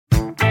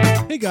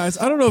Hey guys,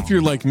 I don't know if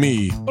you're like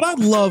me, but I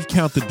love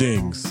Count the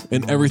Dings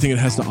and everything it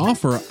has to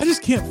offer. I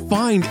just can't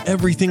find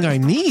everything I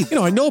need.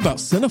 I know about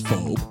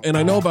Cinephobe, and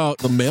I know about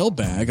the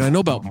mailbag, and I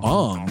know about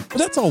Bomb, but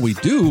that's all we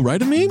do,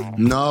 right, Amin?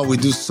 No, we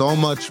do so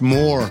much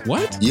more.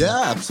 What?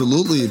 Yeah,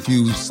 absolutely. If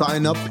you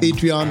sign up,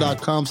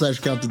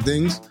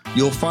 patreon.com/countthedings,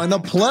 you'll find a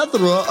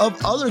plethora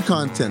of other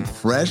content,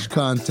 fresh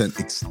content,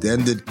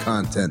 extended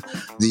content,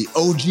 the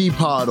OG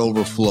pod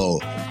overflow,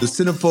 the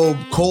Cinephobe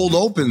cold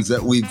opens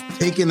that we've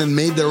taken and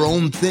made their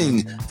own thing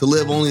to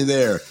live only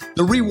there,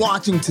 the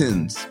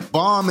Rewatchingtons,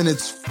 Bomb in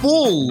its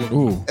full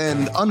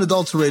and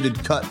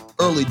unadulterated cut,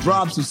 early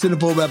drops of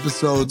Cinephobe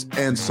episodes,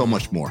 and so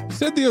much more.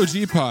 Said the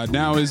OG pod.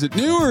 Now, is it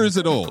new or is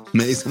it old?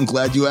 Mace, I'm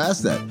glad you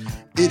asked that.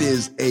 It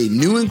is a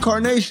new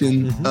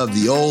incarnation of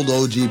the old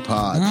OG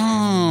pod.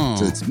 Oh.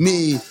 So it's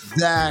me,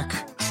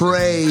 Zach,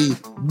 Trey,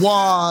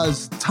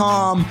 Waz,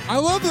 Tom. I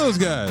love those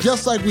guys.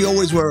 Just like we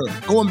always were.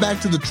 Going back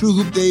to the True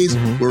Hoop days,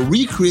 we're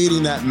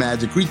recreating that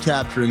magic,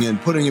 recapturing it,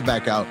 and putting it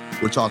back out.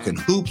 We're talking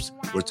hoops,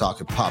 we're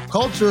talking pop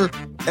culture,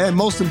 and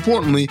most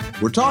importantly,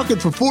 we're talking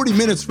for 40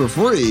 minutes for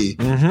free,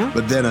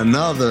 but then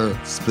another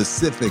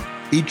specific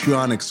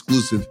Patreon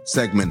exclusive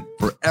segment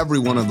for every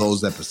one of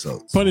those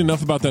episodes. Funny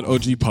enough about that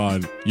OG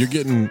pod, you're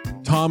getting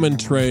Tom and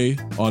Trey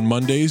on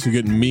Mondays. You're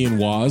getting me and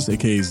Waz,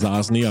 aka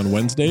Zosny, on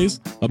Wednesdays.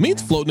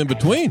 Amin's floating in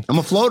between. I'm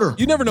a floater.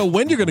 You never know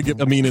when you're going to get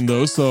Amin in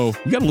those, so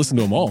you got to listen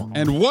to them all.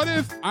 And what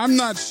if I'm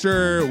not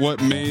sure what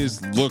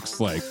Mayes looks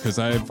like? Because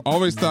I've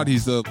always thought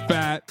he's a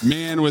fat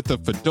man with a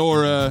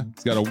fedora.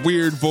 He's got a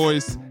weird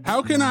voice.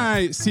 How can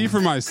I see for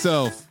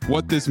myself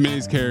what this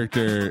Mayes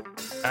character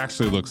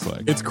actually looks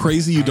like? It's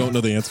crazy you don't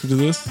know the answer to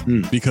this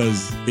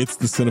because it's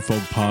the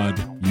Cinephobe Pod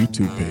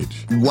YouTube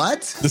page.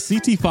 What? The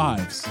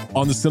CT5s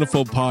on the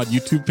Cinephobe Pod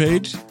YouTube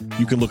page,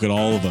 you can look at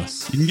all of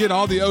us. You can get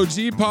all the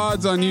OG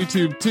pods on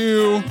YouTube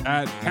too,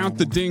 at Count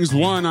the Dings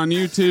 1 on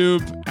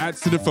YouTube, at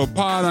Cinephobe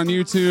Pod on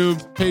YouTube,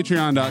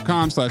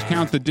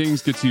 patreon.com/Count the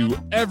Dings gets you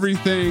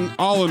everything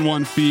all in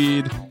one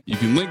feed. You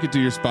can link it to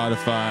your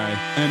Spotify.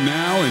 And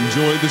now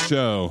enjoy the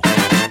show.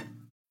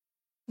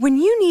 When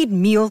you need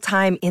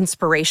mealtime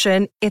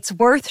inspiration, it's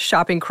worth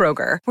shopping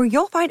Kroger, where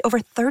you'll find over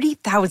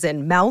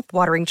 30,000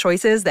 mouth-watering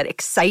choices that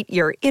excite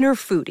your inner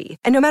foodie.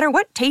 And no matter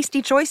what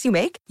tasty choice you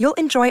make, you'll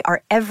enjoy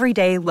our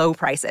everyday low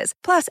prices,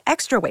 plus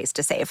extra ways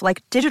to save,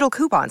 like digital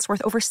coupons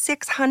worth over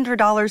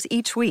 $600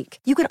 each week.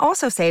 You can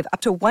also save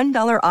up to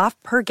 $1 off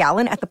per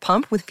gallon at the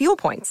pump with fuel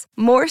points.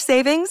 More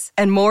savings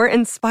and more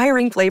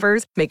inspiring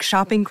flavors make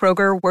shopping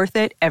Kroger worth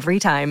it every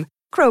time.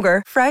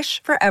 Kroger,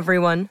 fresh for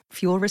everyone.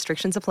 Fuel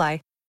restrictions apply.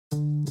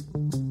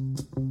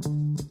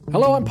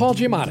 Hello, I'm Paul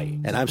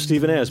Giamatti. And I'm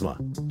Stephen Asma.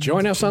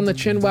 Join us on the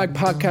Chinwag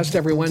podcast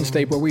every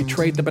Wednesday, where we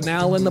trade the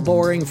banal and the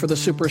boring for the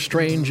super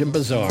strange and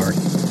bizarre.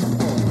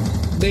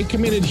 They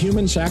committed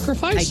human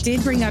sacrifice? I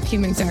did bring up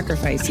human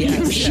sacrifice, yes.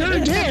 You sure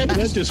did.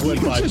 That just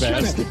went by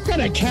fast.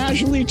 Kind of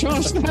casually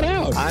tossed that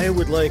out. I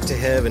would like to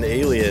have an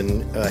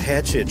alien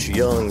hatch its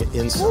young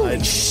inside.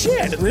 Holy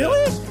shit,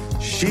 really?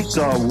 She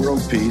saw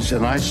world peace,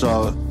 and I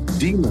saw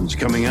demons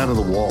coming out of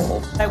the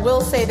wall. I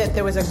will say that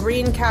there was a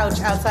green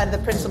couch outside of the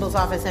principal's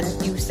office, and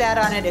you sat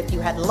on it if you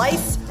had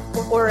lice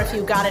or if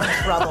you got into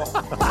trouble.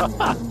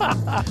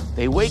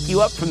 They wake you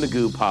up from the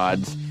goo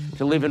pods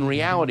to live in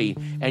reality,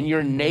 and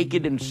you're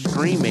naked and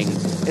screaming.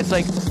 It's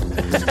like...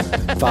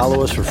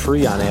 Follow us for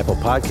free on Apple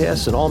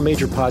Podcasts and all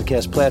major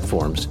podcast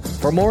platforms.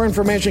 For more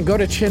information, go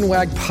to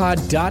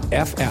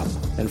chinwagpod.fm.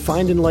 And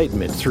find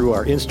enlightenment through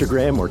our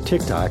Instagram or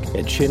TikTok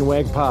at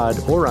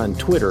ChinwagPod or on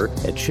Twitter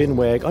at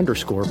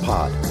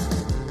Chinwag_pod.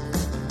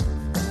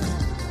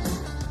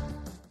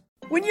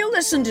 When you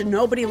listen to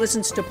Nobody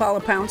Listens to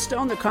Paula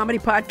Poundstone, the comedy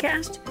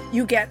podcast,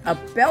 you get a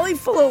belly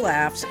full of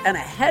laughs and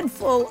a head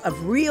full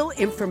of real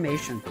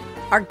information.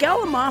 Our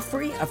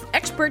gallimaufry of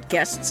expert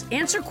guests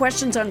answer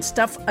questions on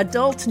stuff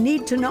adults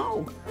need to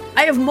know.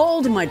 I have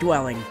mold in my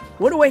dwelling.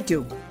 What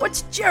do?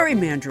 What's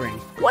gerrymandering?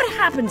 What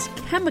happens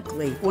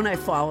chemically when I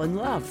fall in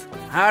love?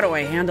 How do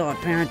I handle a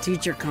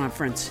parent-teacher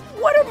conference?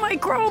 What are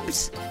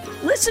microbes?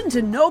 Listen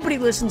to Nobody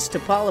Listens to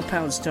Paula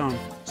Poundstone.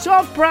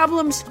 Solve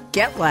problems,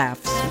 get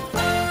laughs.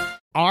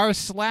 r/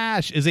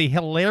 is a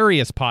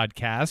hilarious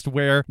podcast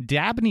where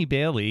Dabney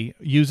Bailey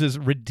uses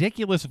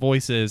ridiculous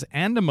voices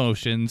and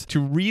emotions to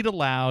read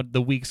aloud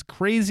the week's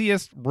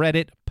craziest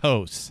Reddit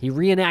posts. He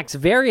reenacts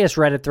various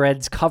Reddit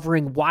threads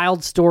covering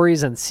wild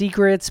stories and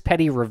secrets,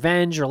 petty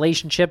revenge,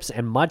 relationships,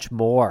 and much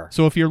more.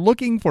 So if you're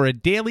looking for a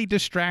daily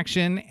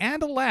distraction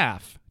and a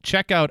laugh,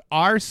 check out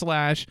r/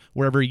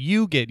 wherever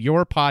you get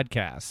your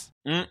podcasts.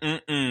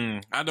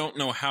 I don't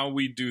know how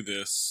we do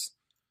this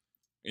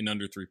in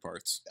under 3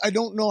 parts. I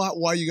don't know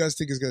why you guys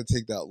think it's going to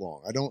take that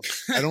long. I don't.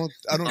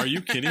 Are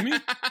you kidding me?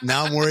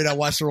 Now I'm worried I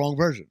watched the wrong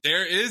version.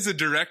 There is a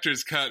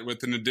director's cut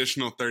with an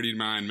additional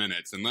 39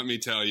 minutes, and let me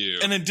tell you.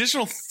 An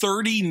additional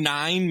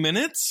 39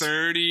 minutes?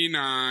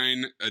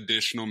 39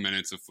 additional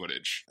minutes of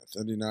footage.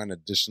 39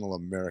 additional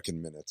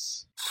American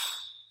minutes.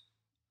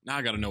 Now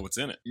I got to know what's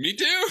in it. Me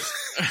too.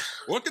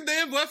 What could they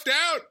have left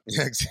out?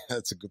 Yeah,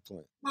 that's a good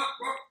point.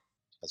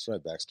 That's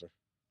right, Baxter.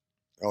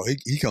 Oh,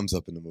 he comes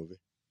up in the movie.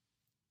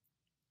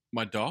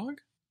 My dog?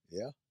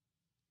 Yeah.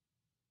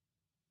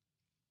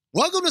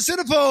 Welcome to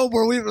Cinephobe,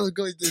 where we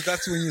go.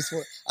 That's when you.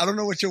 I don't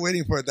know what you're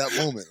waiting for at that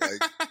moment. Like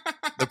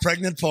the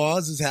pregnant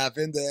pause has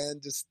happened,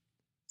 and just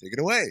take it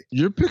away.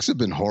 Your picks have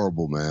been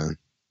horrible, man.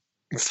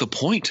 It's the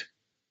point.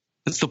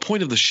 It's the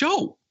point of the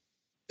show,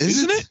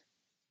 isn't it?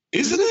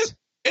 Isn't it?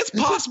 It's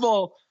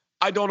possible.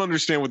 I don't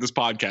understand what this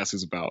podcast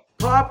is about.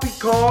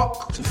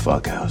 Poppycock. It's a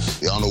fuck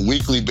house. On a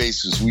weekly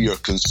basis, we are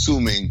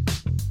consuming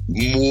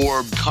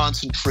more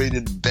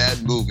concentrated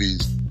bad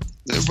movies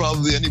than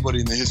probably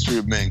anybody in the history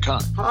of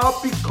mankind.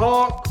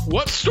 Poppycock.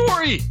 What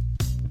story?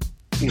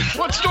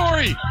 What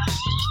story?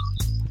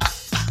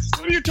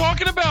 What are you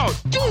talking about?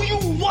 Do you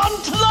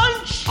want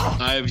lunch?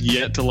 I have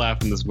yet to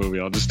laugh in this movie.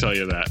 I'll just tell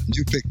you that.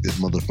 You picked it,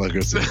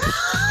 motherfucker. So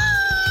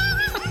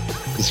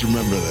just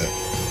remember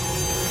that.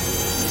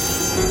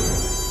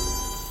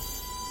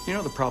 You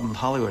know the problem with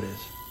Hollywood is?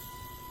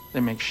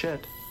 They make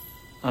shit.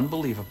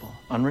 Unbelievable,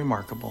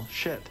 unremarkable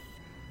shit.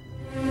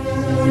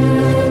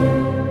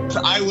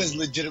 I was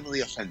legitimately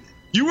offended.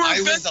 You were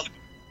offended?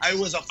 I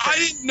was offended. I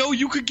didn't know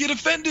you could get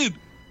offended.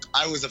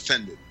 I was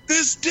offended.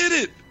 This did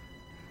it.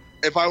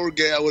 If I were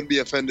gay, I wouldn't be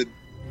offended.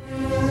 They're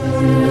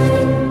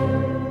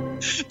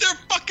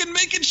fucking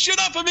making shit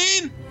up, I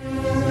mean.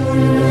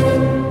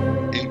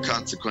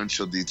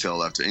 Inconsequential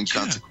detail after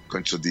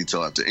inconsequential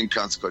detail after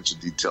inconsequential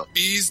detail.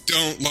 Bees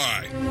don't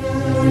lie.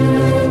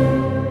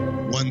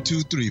 1,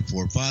 2, 3,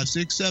 4, 5,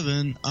 6,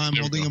 7. I'm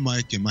holding a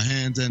mic in my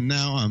hands, and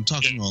now I'm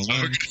talking all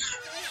alone.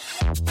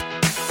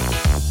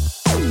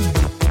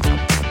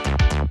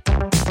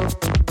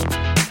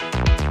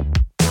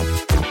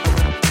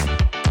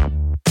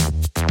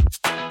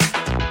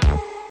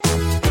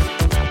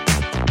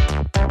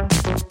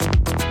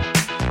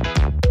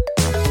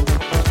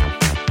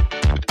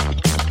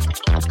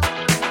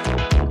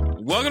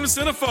 Welcome to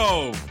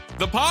Cinephobe,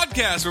 the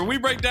podcast where we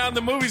break down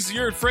the movies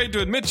you're afraid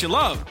to admit you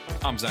love.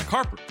 I'm Zach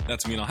Harper.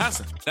 That's Amin and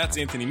Mayes. That's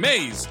Anthony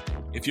Mayes.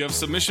 If you have a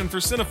submission for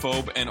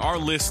Cinephobe, and our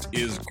list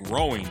is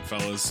growing,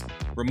 fellas.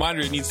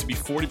 Reminder, it needs to be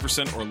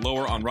 40% or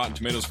lower on Rotten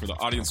Tomatoes for the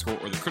audience score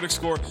or the critic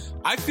score.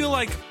 I feel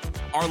like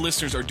our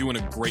listeners are doing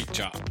a great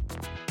job,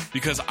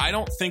 because I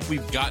don't think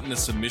we've gotten a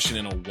submission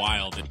in a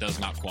while that does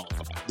not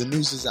qualify. The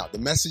news is out. The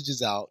message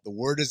is out. The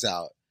word is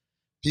out.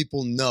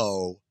 People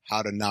know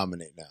how to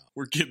nominate now.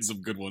 We're getting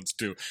some good ones,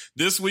 too.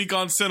 This week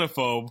on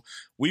Cinephobe,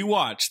 we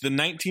watched the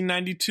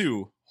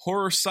 1992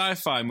 horror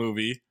sci-fi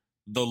movie,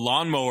 The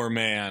Lawnmower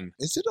Man.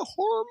 Is it a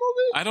horror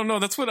movie? I don't know.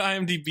 That's what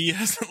IMDb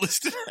has it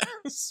listed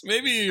as.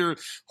 Maybe you're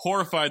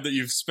horrified that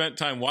you've spent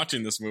time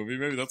watching this movie.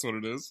 Maybe that's what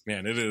it is.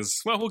 Man, it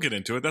is. Well, we'll get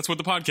into it. That's what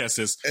the podcast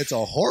is. It's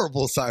a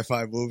horrible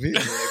sci-fi movie.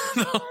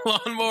 The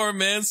Lawnmower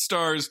Man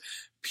stars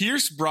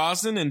Pierce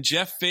Brosnan and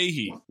Jeff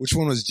Fahey. Which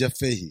one was Jeff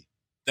Fahey?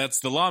 That's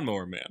The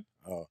Lawnmower Man.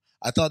 Oh,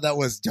 I thought that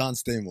was John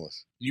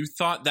Stamos. You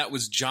thought that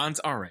was John's?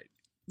 All right.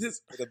 With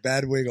a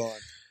bad wig on.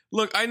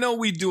 Look, I know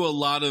we do a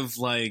lot of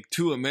like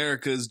To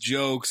America's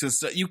jokes and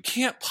stuff. You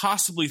can't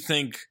possibly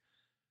think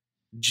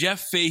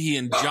Jeff Fahey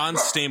and John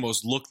Stamos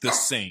look the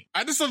same.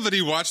 I just love that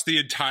he watched the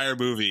entire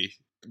movie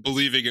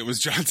believing it was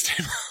John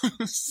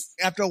Stamos.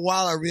 After a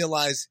while, I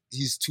realized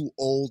he's too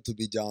old to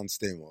be John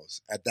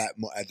Stamos at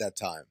that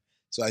time.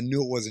 So I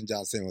knew it wasn't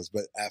John Stamos.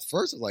 But at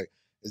first, I was like,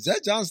 is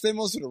that John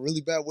Stamos with a really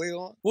bad wig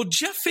on? Well,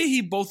 Jeff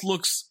Fahey both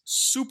looks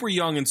super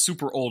young and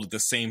super old at the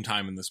same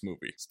time in this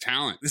movie. It's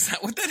talent. Is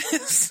that what that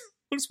is?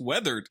 Looks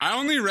weathered. I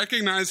only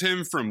recognize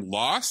him from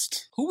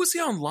Lost. Who was he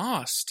on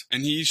Lost?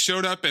 And he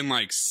showed up in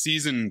like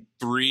season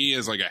 3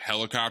 as like a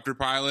helicopter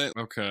pilot.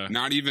 Okay.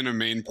 Not even a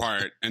main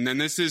part. And then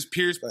this is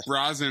Pierce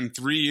Brosnan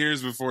 3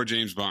 years before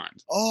James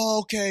Bond. Oh,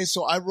 okay.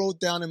 So I wrote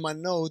down in my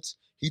notes,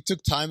 he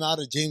took time out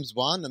of James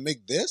Bond to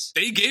make this?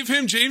 They gave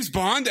him James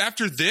Bond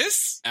after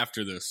this?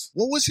 After this.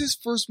 What was his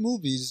first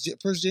movie? His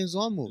first James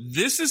Bond movie?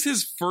 This is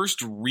his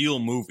first real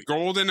movie.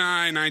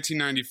 GoldenEye,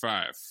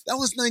 1995. That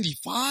was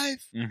 95?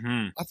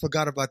 Mm-hmm. I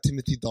forgot about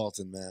Timothy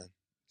Dalton, man.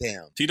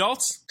 Damn.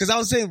 T-Daltz? Because I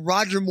was saying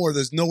Roger Moore,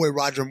 there's no way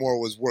Roger Moore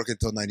was working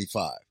until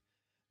 95.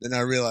 Then I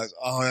realized,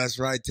 oh, that's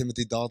right.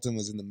 Timothy Dalton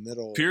was in the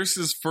middle.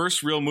 Pierce's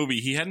first real movie,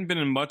 he hadn't been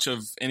in much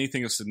of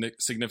anything of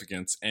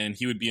significance, and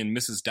he would be in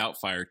Mrs.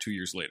 Doubtfire 2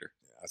 years later.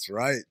 That's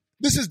right.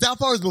 Mrs.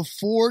 Doubtfire was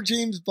before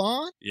James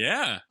Bond?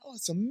 Yeah. Oh,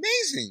 it's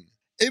amazing.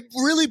 It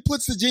really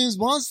puts the James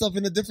Bond stuff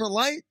in a different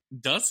light.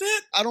 Does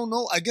it? I don't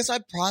know. I guess I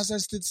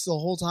processed it the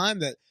whole time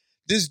that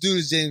this dude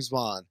is James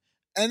Bond.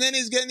 And then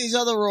he's getting these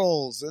other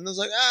roles. And it's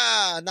like,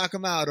 knock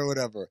him out or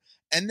whatever.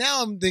 And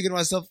now I'm thinking to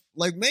myself,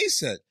 like May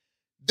said,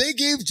 they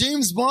gave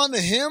James Bond to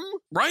him?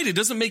 Right. It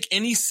doesn't make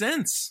any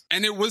sense.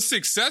 And it was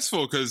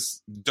successful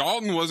because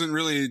Dalton wasn't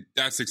really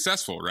that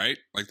successful, right?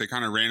 Like they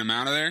kind of ran him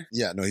out of there.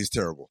 Yeah, no, he's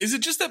terrible. Is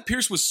it just that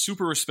Pierce was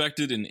super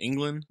respected in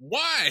England?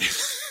 Why?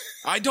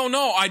 I don't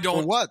know.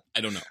 For what? I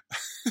don't know.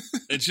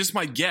 It's just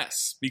my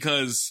guess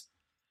because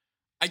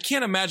I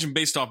can't imagine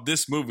based off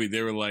this movie,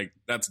 they were like,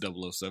 that's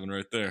 007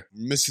 right there.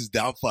 Mrs.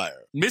 Doubtfire.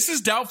 Mrs.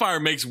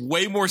 Doubtfire makes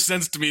way more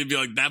sense to me to be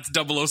like, that's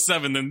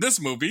 007 than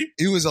this movie.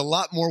 He was a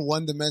lot more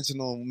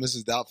one-dimensional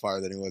Mrs.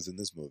 Doubtfire than he was in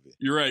this movie.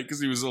 You're right, because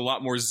he was a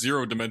lot more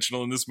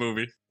zero-dimensional in this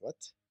movie. What?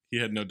 He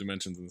had no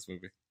dimensions in this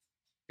movie.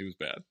 He was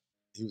bad.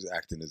 He was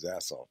acting his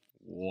ass off.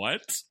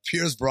 What?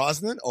 Pierce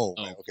Brosnan? Oh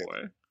man, okay.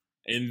 Boy.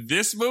 In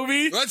this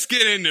movie? Let's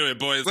get into it,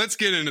 boys. Let's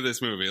get into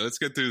this movie. Let's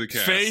get through the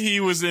cast. Fahey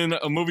was in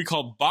a movie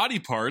called Body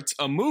Parts,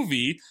 a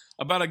movie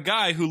about a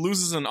guy who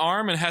loses an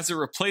arm and has it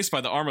replaced by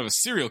the arm of a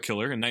serial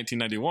killer in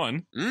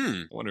 1991.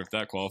 I wonder if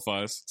that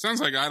qualifies. Sounds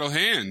like Idle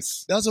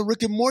Hands. That was a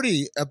Rick and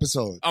Morty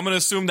episode. I'm going to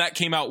assume that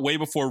came out way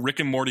before Rick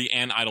and Morty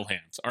and Idle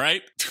Hands, all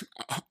right?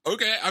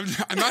 Okay,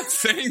 I'm not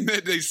saying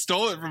that they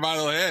stole it from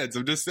Idle Hands.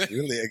 I'm just saying.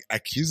 Really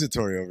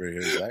accusatory over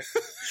here, right?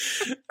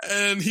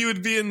 And he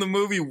would be in the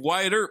movie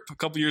Wyatt Earp a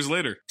couple years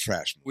later.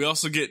 Trash. We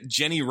also get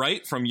Jenny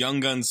Wright from Young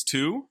Guns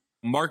 2.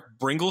 Mark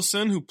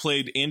Bringleson, who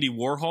played Andy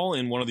Warhol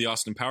in one of the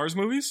Austin Powers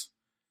movies.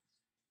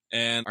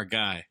 And our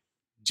guy,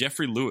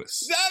 Jeffrey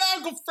Lewis. Is that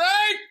Uncle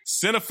Frank?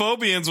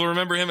 Cinephobians will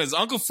remember him as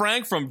Uncle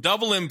Frank from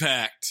Double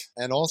Impact.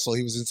 And also,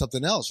 he was in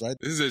something else, right?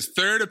 This is his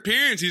third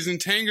appearance. He's in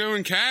Tango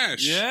and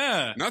Cash.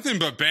 Yeah. Nothing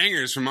but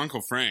bangers from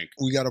Uncle Frank.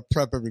 We got to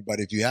prep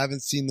everybody. If you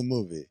haven't seen the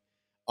movie,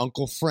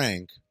 Uncle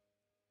Frank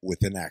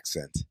with an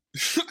accent.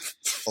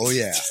 Oh,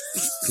 yeah.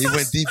 He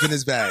went deep in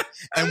his bag.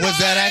 And was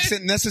that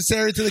accent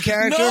necessary to the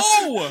character?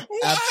 No!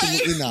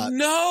 Absolutely not.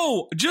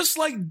 No! Just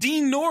like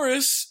Dean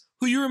Norris,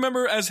 who you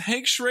remember as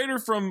Hank Schrader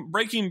from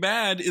Breaking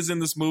Bad, is in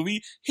this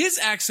movie. His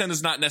accent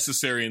is not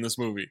necessary in this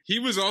movie. He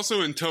was also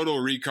in Total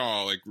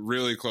Recall, like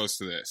really close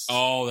to this.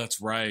 Oh,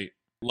 that's right.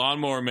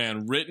 Lawnmower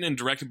Man, written and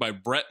directed by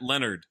Brett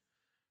Leonard.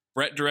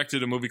 Brett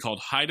directed a movie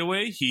called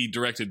Hideaway. He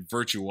directed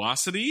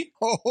Virtuosity.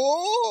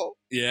 Oh,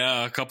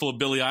 yeah, a couple of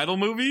Billy Idol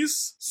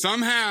movies.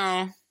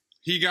 Somehow,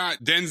 he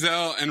got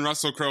Denzel and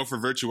Russell Crowe for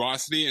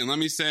Virtuosity. And let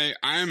me say,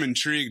 I am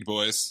intrigued,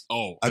 boys.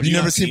 Oh, have you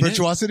never seen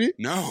Virtuosity?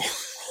 No.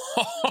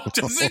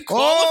 Does it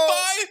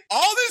qualify?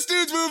 All this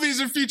dude's movies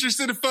are feature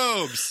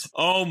cinephobes.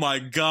 Oh my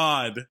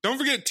God. Don't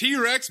forget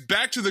T-Rex,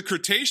 Back to the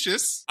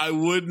Cretaceous. I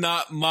would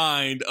not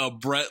mind a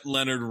Brett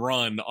Leonard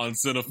run on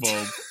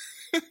Cinephobe.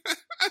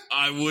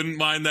 I wouldn't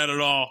mind that at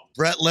all.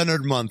 Brett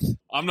Leonard month.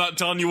 I'm not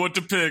telling you what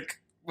to pick,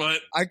 but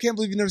I can't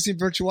believe you've never seen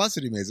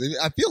Virtuosity, Maze.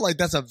 I feel like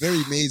that's a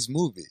very Maze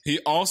movie. He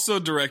also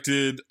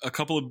directed a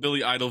couple of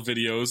Billy Idol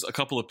videos, a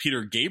couple of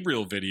Peter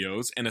Gabriel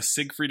videos, and a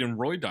Siegfried and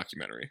Roy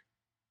documentary.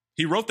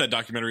 He wrote that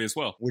documentary as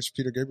well. Which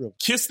Peter Gabriel?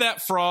 Kiss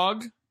That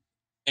Frog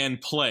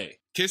and Play.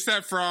 Kiss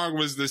That Frog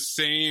was the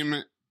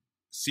same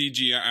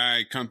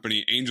CGI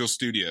company, Angel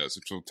Studios,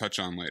 which we'll touch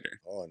on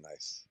later. Oh,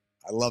 nice.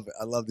 I love it.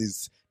 I love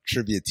these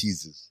trivia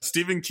teases.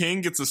 Stephen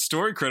King gets a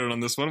story credit on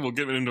this one. We'll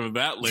get into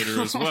that later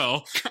as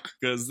well,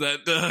 because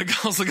that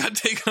also got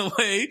taken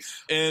away.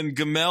 And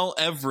Gamel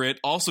Everett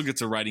also gets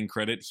a writing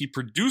credit. He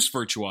produced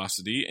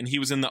Virtuosity, and he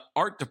was in the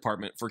art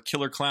department for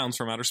Killer Clowns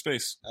from Outer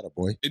Space.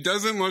 Attaboy. It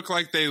doesn't look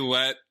like they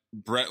let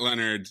Brett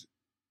Leonard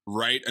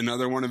write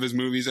another one of his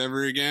movies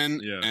ever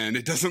again, and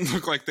it doesn't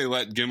look like they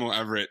let Gamel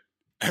Everett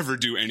ever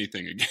do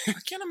anything again. I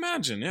can't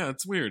imagine. Yeah,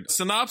 it's weird.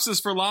 Synopsis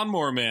for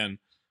Lawnmower Man.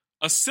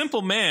 A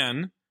simple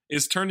man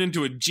is turned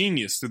into a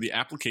genius through the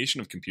application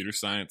of computer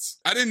science.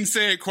 I didn't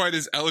say it quite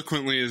as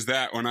eloquently as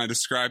that when I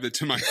described it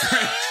to my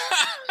friend.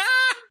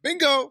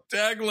 Bingo!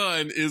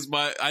 Tagline is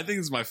I think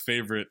it's my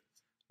favorite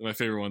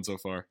one so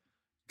far.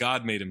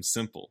 God made him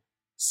simple.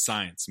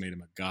 Science made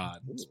him a god.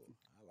 Ooh,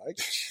 I like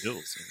it.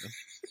 Chills,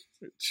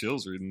 man.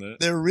 Chills reading that.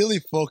 They're really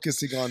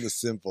focusing on the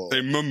simple.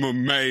 They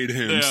made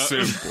him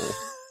simple.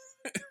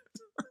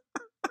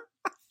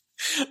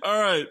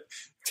 All right.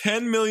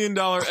 $10 million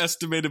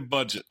estimated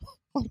budget.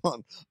 Hold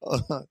on.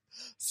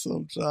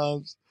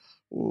 Sometimes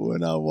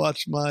when I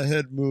watch my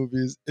head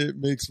movies, it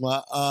makes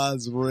my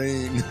eyes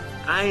rain.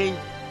 I ain't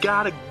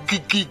got a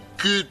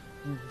good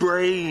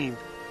brain.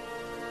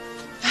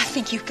 I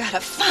think you've got a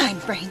fine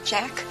brain,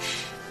 Jack.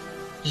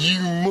 You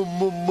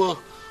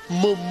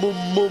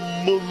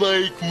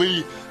make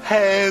me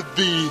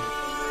happy.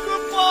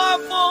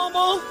 Goodbye,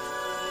 Mama.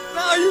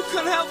 Now you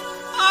can have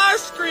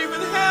ice cream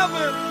in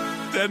heaven.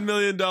 $10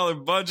 million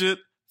budget.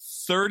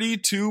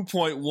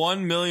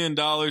 $32.1 million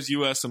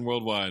US and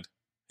worldwide.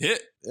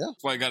 Hit. Yeah.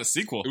 That's why I got a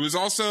sequel. It was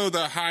also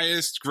the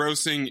highest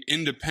grossing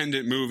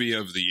independent movie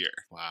of the year.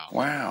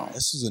 Wow.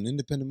 This is an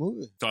independent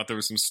movie. Thought there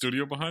was some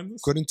studio behind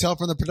this? Couldn't tell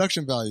from the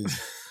production values.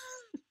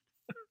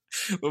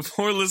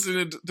 Before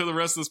listening to the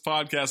rest of this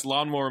podcast,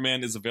 Lawnmower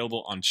Man is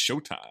available on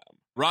Showtime.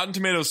 Rotten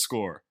Tomatoes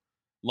score.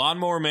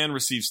 Lawnmower Man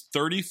receives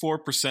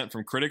 34%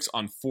 from critics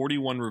on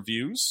 41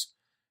 reviews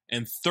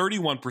and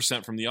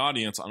 31% from the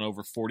audience on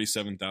over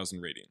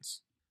 47,000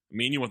 ratings. I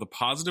mean, you want the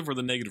positive or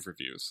the negative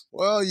reviews?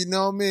 Well, you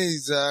know me,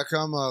 Zach.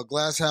 I'm a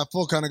glass half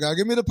full kind of guy.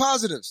 Give me the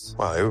positives.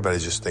 Well,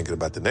 everybody's just thinking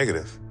about the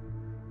negative.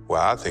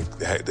 Well, I think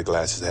the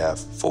glass is half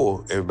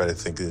full. Everybody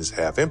thinks it's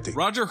half empty.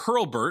 Roger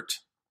Hurlburt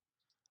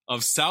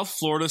of South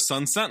Florida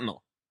Sun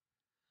Sentinel.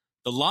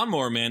 The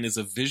Lawnmower Man is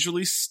a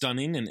visually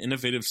stunning and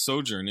innovative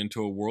sojourn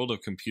into a world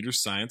of computer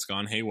science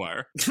gone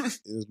haywire. This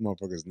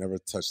motherfucker's never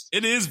touched.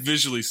 It is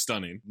visually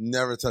stunning.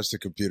 Never touched a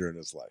computer in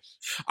his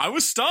life. I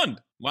was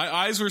stunned. My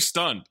eyes were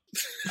stunned.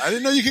 I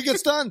didn't know you could get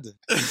stunned.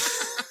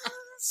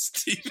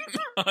 Stephen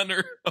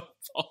Hunter of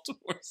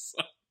Baltimore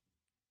Sun.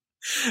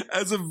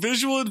 As a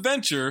visual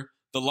adventure,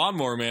 The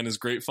Lawnmower Man is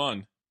great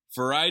fun.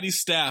 Variety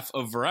staff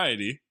of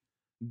Variety.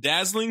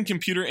 Dazzling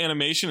computer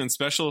animation and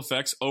special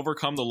effects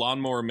overcome the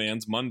Lawnmower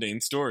Man's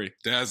mundane story.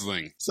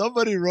 Dazzling.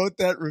 Somebody wrote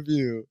that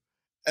review,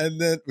 and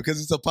then,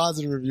 because it's a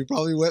positive review,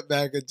 probably went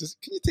back and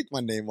just, can you take my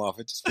name off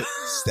it? Just put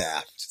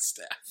staff.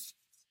 Staff.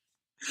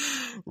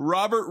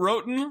 Robert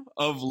Roten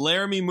of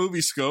Laramie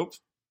Moviescope.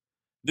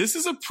 This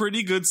is a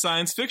pretty good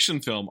science fiction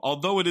film,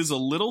 although it is a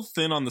little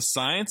thin on the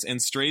science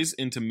and strays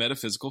into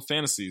metaphysical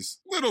fantasies.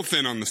 Little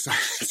thin on the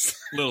science.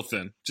 Little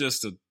thin.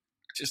 Just a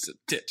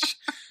titch.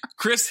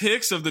 Chris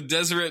Hicks of the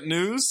Deseret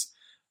News.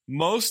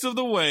 Most of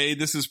the way,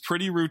 this is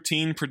pretty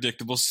routine,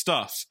 predictable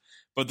stuff,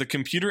 but the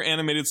computer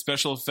animated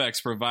special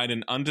effects provide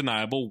an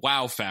undeniable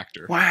wow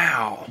factor.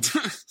 Wow.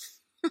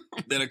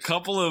 Then a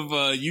couple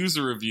of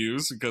user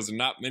reviews, because there are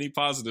not many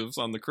positives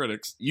on the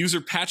critics. User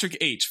Patrick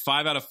H,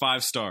 5 out of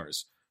 5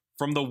 stars.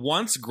 From the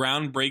once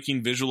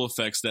groundbreaking visual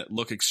effects that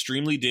look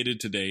extremely dated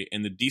today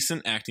and the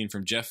decent acting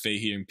from Jeff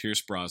Fahey and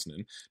Pierce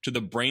Brosnan, to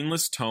the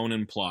brainless tone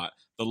and plot,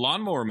 The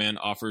Lawnmower Man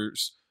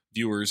offers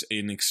viewers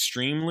an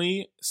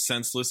extremely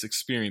senseless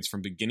experience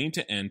from beginning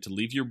to end to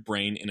leave your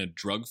brain in a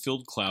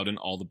drug-filled cloud in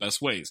all the best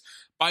ways.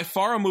 By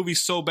far a movie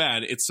so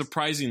bad, it's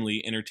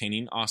surprisingly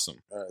entertaining awesome.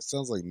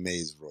 Sounds like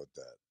Mayes wrote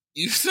that.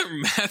 User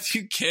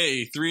Matthew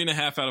K,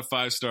 3.5 out of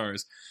 5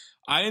 stars.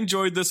 I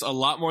enjoyed this a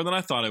lot more than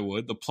I thought I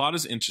would. The plot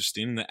is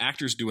interesting, and the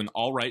actors do an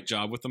all-right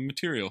job with the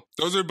material.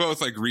 Those are both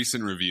like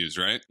recent reviews,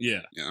 right?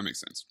 Yeah. Yeah, that makes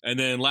sense. And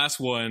then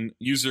last one,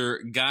 user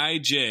Guy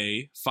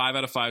J, 5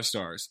 out of 5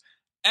 stars.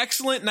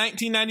 Excellent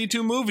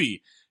 1992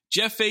 movie.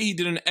 Jeff Fahey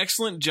did an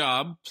excellent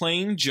job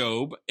playing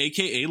Job,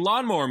 a.k.a.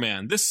 Lawnmower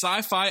Man. This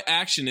sci-fi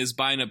action is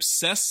by an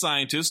obsessed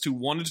scientist who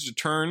wanted to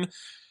turn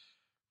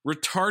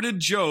retarded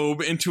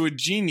Job into a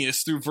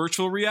genius through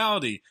virtual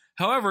reality.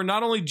 However,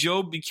 not only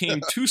Job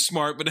became too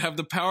smart, but have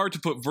the power to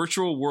put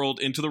virtual world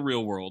into the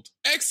real world.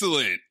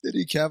 Excellent. Did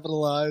he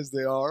capitalize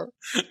the R?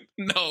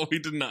 No, he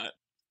did not.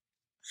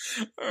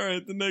 All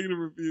right, the negative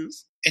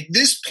reviews. At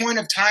this point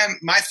of time,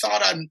 my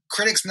thought on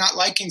critics not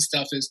liking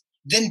stuff is,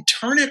 then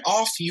turn it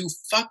off, you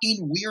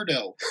fucking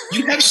weirdo.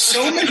 You have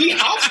so many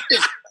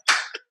options.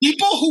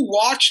 People who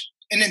watch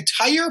an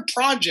entire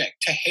project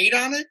to hate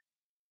on it,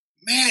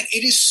 man,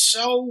 it is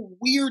so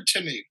weird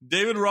to me.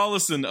 David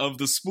Rollison of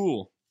The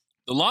Spool.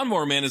 The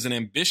Lawnmower Man is an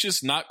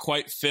ambitious, not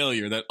quite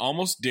failure that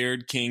almost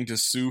dared King to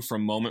sue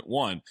from moment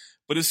one,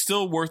 but is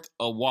still worth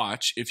a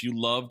watch if you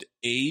loved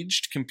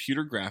aged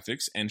computer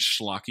graphics and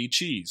schlocky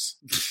cheese.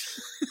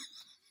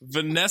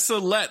 Vanessa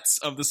Letts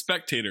of The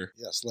Spectator.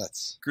 Yes,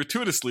 Letts.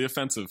 Gratuitously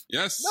offensive.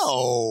 Yes.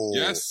 No.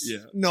 Yes.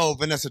 Yeah. No,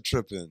 Vanessa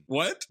tripping.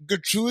 What?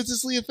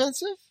 Gratuitously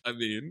offensive? I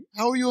mean,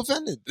 how are you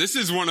offended? This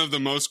is one of the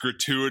most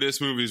gratuitous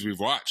movies we've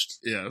watched.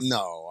 Yes.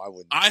 No, I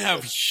wouldn't. I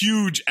have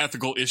huge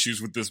ethical issues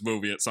with this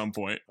movie at some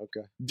point.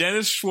 Okay.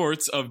 Dennis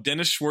Schwartz of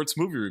Dennis Schwartz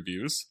Movie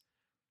Reviews.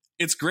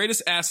 Its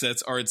greatest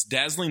assets are its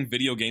dazzling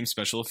video game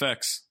special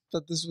effects. I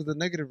thought this was the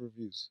negative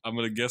reviews. I'm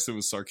going to guess it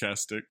was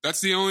sarcastic. That's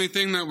the only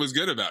thing that was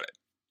good about it,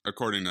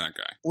 according to that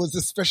guy. Was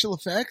the special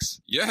effects?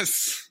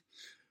 Yes.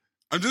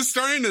 I'm just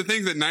starting to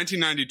think that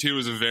 1992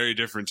 was a very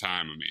different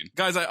time, I mean.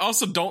 Guys, I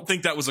also don't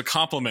think that was a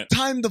compliment.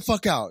 Time the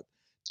fuck out.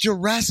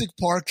 Jurassic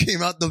Park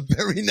came out the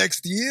very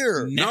next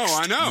year.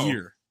 I know.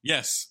 Year.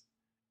 Yes.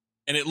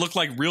 And it looked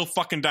like real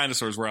fucking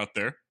dinosaurs were out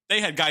there. They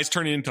had guys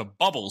turning into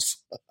bubbles.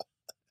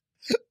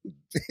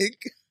 Big.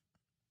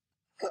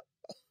 What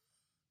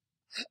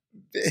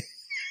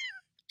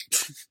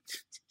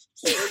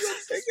was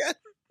that big?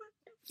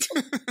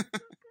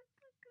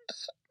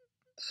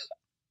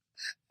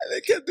 And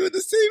they kept doing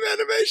the same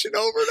animation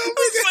over and over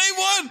again. The same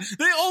one.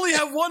 They only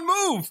have one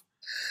move.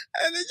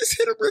 And they just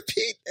hit a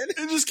repeat. And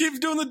it just keeps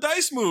doing the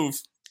dice move.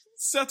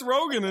 Seth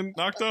Rogen and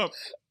knocked up.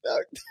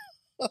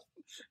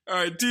 All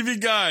right, TV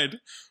Guide.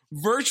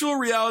 Virtual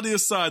reality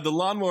aside, the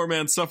Lawnmower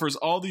Man suffers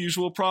all the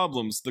usual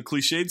problems. The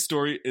cliched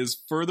story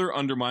is further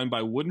undermined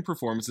by wooden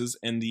performances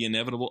and the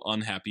inevitable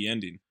unhappy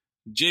ending.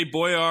 Jay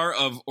Boyar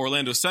of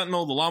Orlando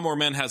Sentinel, The Lawnmower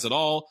Man has it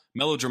all.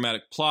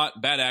 Melodramatic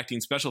plot, bad acting,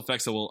 special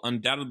effects that will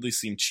undoubtedly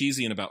seem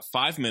cheesy in about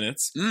 5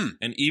 minutes,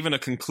 and even a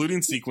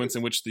concluding sequence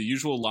in which the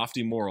usual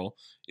lofty moral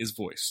is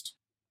voiced.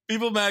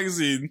 People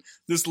Magazine,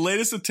 this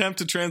latest attempt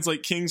to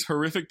translate King's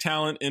horrific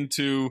talent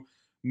into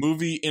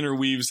movie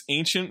interweaves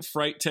ancient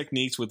fright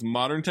techniques with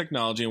modern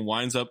technology and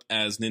winds up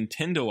as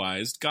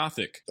Nintendoized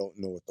Gothic. Don't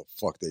know what the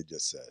fuck they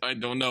just said. I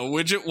don't know.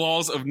 Widget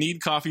walls of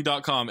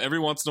needcoffee.com. Every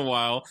once in a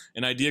while,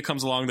 an idea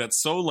comes along that's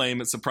so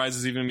lame it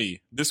surprises even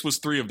me. This was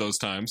 3 of those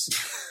times.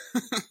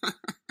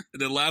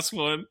 The last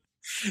one,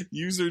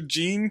 user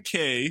Gene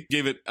K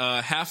gave it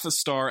half a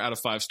star out of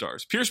 5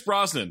 stars. Pierce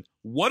Brosnan,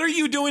 what are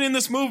you doing in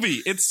this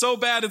movie? It's so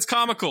bad, it's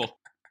comical.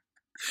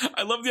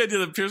 I love the idea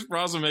that Pierce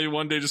Brosnan maybe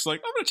one day just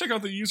like, I'm going to check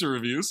out the user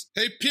reviews.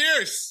 Hey,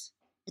 Pierce,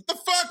 what the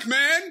fuck,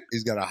 man?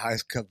 He's got a high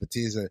cup of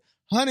tea. He's like,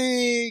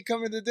 honey,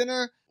 coming to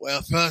dinner?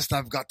 Well, first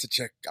I've got to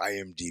check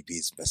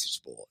IMDb's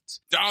message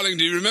boards. Darling,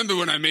 do you remember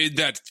when I made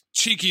that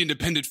cheeky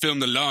independent film,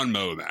 The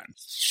Lawnmower Man?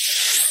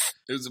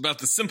 It was about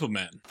the simple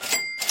man.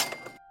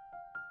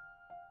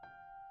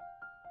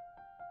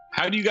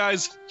 How do you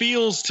guys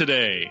feels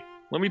today?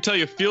 Let me tell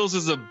you, feels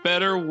is a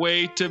better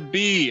way to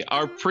be.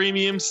 Our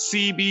premium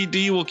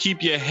CBD will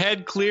keep your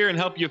head clear and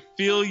help you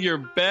feel your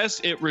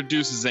best. It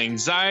reduces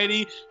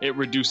anxiety. It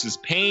reduces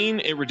pain.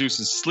 It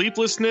reduces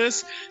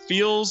sleeplessness.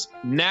 Feels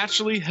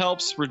naturally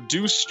helps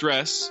reduce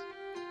stress,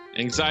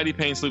 anxiety,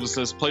 pain,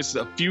 sleeplessness. Places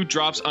a few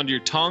drops under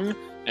your tongue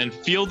and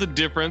feel the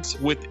difference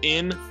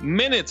within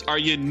minutes. Are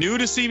you new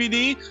to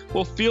CBD?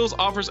 Well, Feels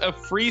offers a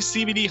free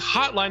CBD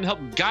hotline to help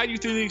guide you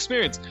through the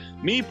experience.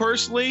 Me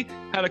personally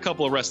had a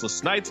couple of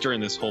restless nights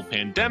during this whole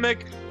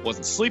pandemic.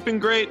 Wasn't sleeping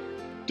great.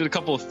 Did a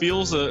couple of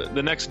Feels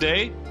the next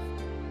day.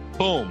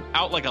 Boom,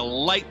 out like a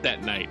light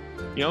that night.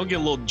 You know, get a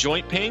little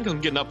joint pain because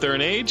I'm getting up there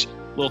in age. A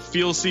little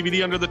Feels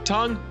CBD under the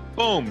tongue.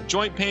 Boom,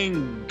 joint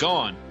pain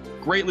gone.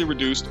 Greatly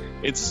reduced.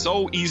 It's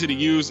so easy to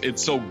use.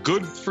 It's so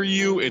good for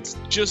you. It's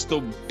just the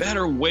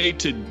better way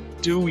to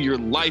do your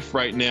life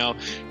right now.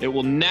 It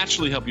will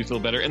naturally help you feel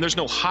better. And there's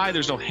no high,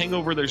 there's no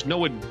hangover, there's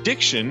no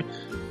addiction.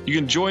 You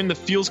can join the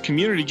Feels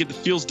community, get the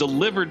Feels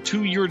delivered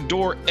to your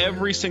door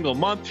every single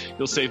month.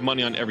 You'll save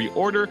money on every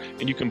order,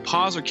 and you can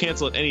pause or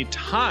cancel at any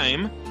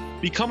time.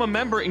 Become a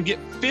member and get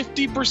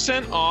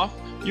 50% off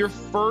your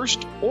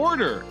first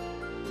order.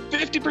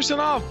 50%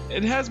 off.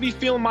 It has me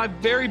feeling my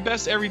very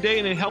best every day,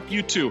 and it help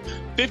you too.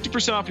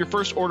 50% off your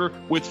first order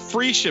with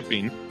free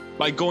shipping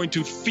by going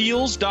to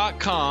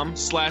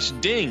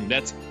feels.com/ding.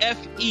 That's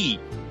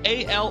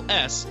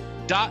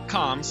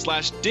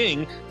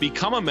FEALS.com/ding.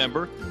 Become a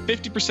member.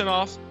 50%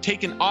 off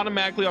taken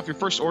automatically off your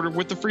first order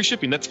with the free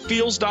shipping. That's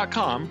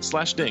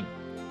feels.com/ding.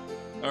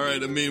 All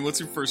right, Amin, what's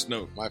your first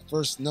note? My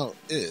first note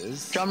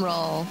is... Drum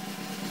roll.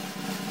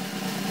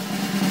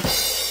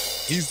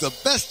 He's the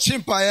best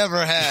chimp I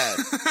ever had.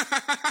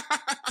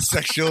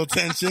 Sexual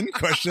tension?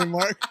 Question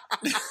mark.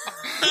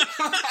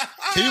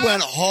 He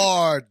went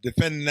hard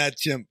defending that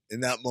chimp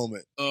in that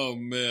moment. Oh,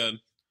 man.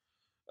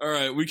 All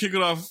right, we kick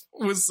it off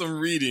with some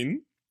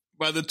reading.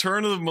 By the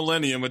turn of the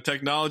millennium, a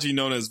technology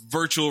known as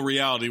virtual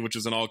reality, which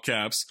is in all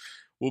caps,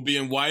 will be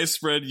in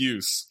widespread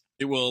use.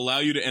 It will allow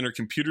you to enter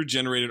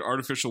computer-generated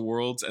artificial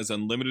worlds as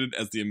unlimited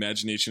as the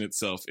imagination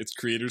itself. Its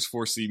creators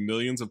foresee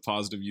millions of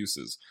positive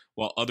uses,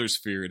 while others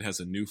fear it has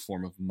a new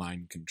form of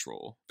mind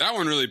control. That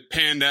one really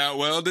panned out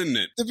well, didn't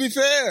it? To be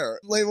fair,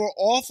 they were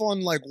off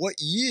on like what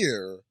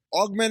year?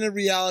 Augmented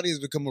reality has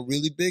become a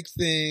really big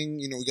thing.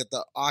 You know, we got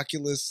the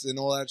Oculus and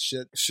all that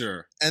shit.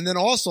 Sure. And then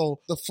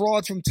also the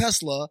fraud from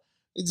Tesla.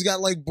 It's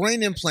got like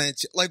brain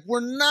implants. Like,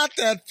 we're not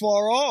that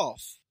far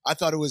off. I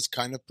thought it was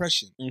kind of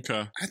prescient.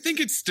 Okay. I think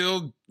it's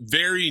still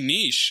very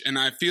niche, and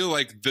I feel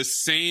like the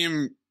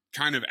same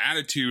kind of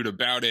attitude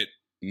about it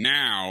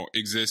now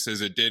exists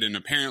as it did in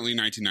apparently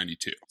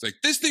 1992. It's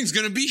like, this thing's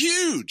going to be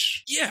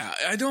huge. Yeah,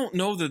 I don't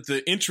know that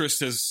the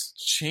interest has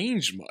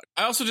changed much.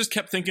 I also just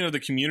kept thinking of the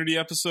Community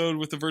episode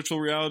with the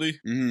virtual reality.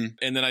 Mm-hmm.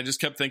 And then I just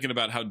kept thinking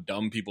about how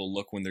dumb people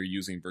look when they're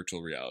using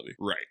virtual reality.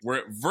 Right. We're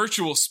at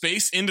Virtual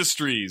Space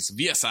Industries,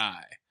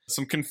 VSI.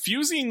 Some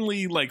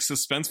confusingly, like,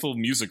 suspenseful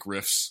music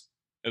riffs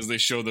as they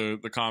show the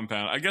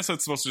compound. I guess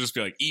that's supposed to just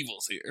be like,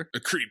 evil's here. A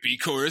creepy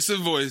chorus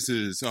of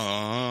voices.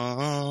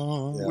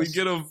 Aww. Yes. We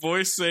get a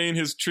voice saying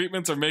his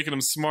treatments are making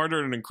him smarter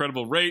at an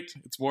incredible rate.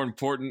 It's more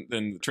important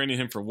than training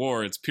him for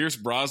war. It's Pierce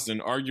Brosnan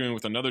arguing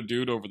with another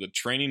dude over the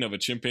training of a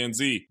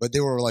chimpanzee. But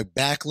they were like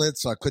backlit,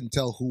 so I couldn't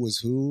tell who was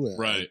who.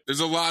 Right. There's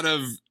a lot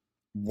of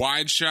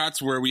wide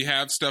shots where we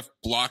have stuff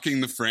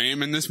blocking the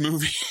frame in this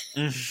movie.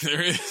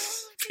 There is.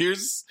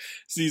 Pierce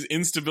sees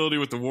instability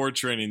with the war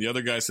training. The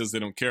other guy says they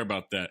don't care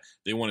about that.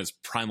 They want his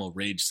primal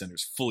rage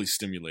centers fully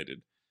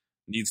stimulated.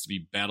 Needs to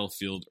be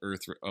battlefield Earth.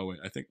 Oh, wait.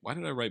 I think, why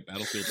did I write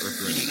battlefield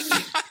Earth ready?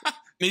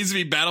 Needs to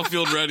be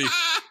battlefield ready.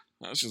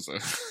 That's just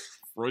a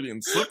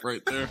Freudian slip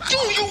right there. Do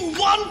you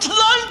want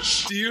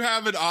lunch? Do you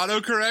have an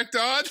autocorrect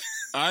on?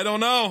 I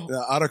don't know.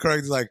 The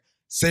autocorrect is like,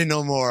 say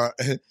no more.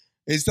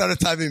 He started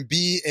typing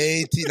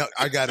B-A-T. No,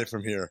 I got it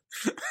from here.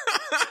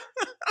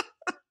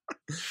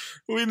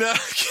 We now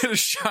get a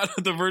shot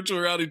of the virtual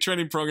reality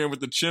training program with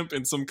the chimp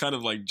in some kind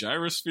of like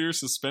gyrosphere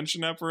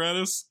suspension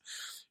apparatus.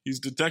 He's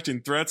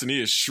detecting threats and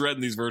he is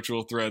shredding these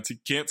virtual threats. He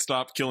can't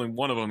stop killing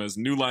one of them as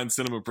New Line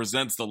Cinema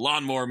presents the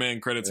Lawnmower Man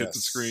credits hit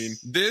the screen.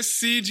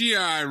 This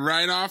CGI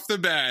right off the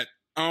bat.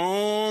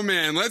 Oh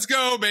man, let's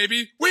go,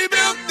 baby. We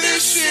built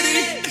this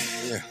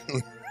shitty. Yeah.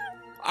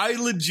 I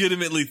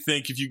legitimately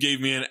think if you gave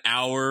me an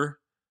hour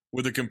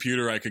with a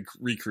computer, I could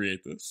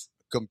recreate this.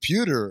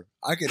 Computer?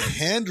 I could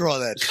hand draw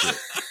that shit.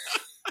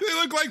 They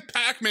look like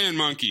Pac-Man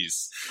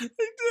monkeys. They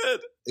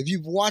did. If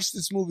you've watched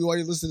this movie while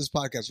you listen to this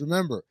podcast,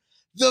 remember,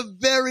 the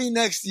very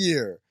next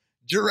year,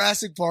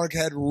 Jurassic Park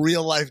had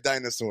real-life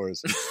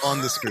dinosaurs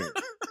on the screen.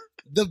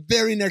 The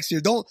very next year.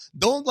 Don't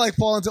like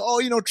fall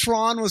into,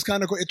 Tron was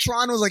kind of cool.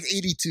 Tron was like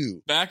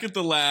 82. Back at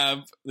the lab,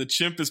 the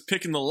chimp is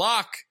picking the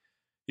lock.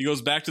 He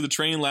goes back to the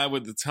training lab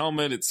with its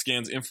helmet. It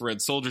scans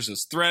infrared soldiers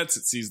as threats.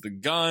 It sees the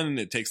gun.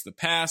 It takes the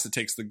pass. It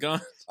takes the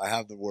gun. I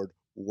have the word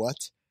what?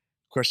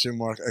 Question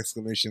mark,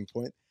 exclamation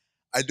point.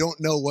 I don't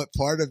know what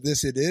part of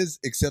this it is,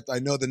 except I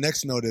know the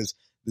next note is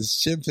this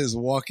chimp is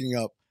walking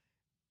up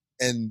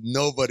and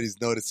nobody's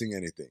noticing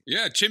anything.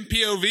 Yeah, chimp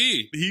POV.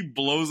 He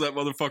blows that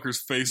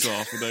motherfucker's face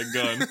off with that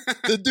gun.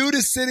 The dude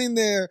is sitting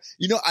there.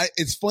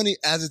 It's funny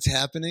as it's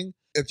happening.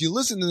 If you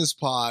listen to this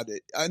pod,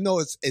 I know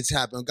it's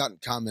happened. I've gotten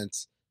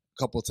comments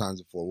a couple of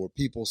times before where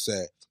people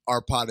say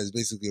our pod is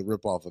basically a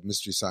ripoff of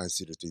Mystery Science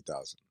Theater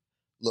 3000.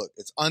 Look,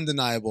 it's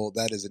undeniable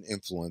that is an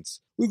influence.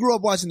 We grew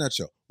up watching that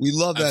show. We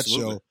love that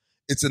show.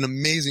 It's an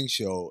amazing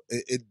show.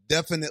 It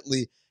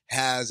definitely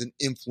has an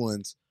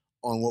influence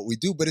on what we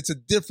do, but it's a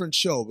different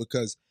show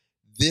because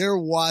they're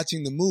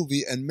watching the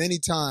movie and many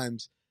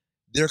times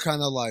they're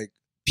kind of like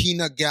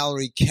peanut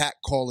gallery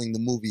catcalling the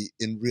movie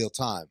in real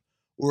time.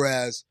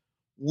 Whereas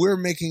we're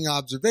making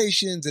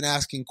observations and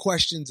asking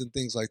questions and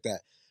things like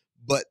that.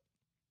 But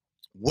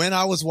when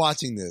I was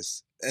watching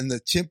this and the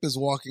chimp is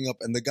walking up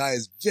and the guy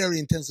is very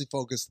intensely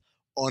focused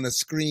on a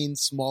screen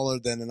smaller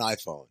than an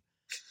iPhone,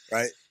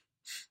 right?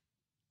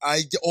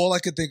 All I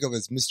could think of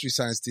is Mystery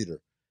Science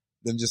Theater.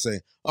 Them just saying,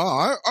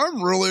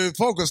 I'm really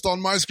focused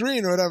on my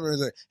screen or whatever.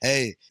 It's like,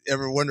 hey,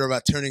 ever wonder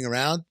about turning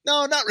around?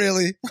 No, not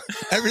really.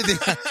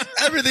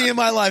 Everything in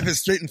my life is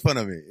straight in front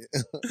of me.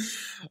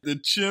 The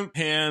chimp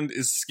hand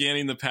is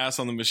scanning the pass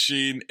on the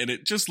machine, and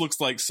it just looks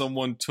like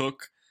someone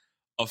took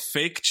a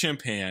fake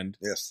chimp hand,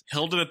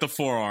 held it at the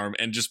forearm,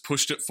 and just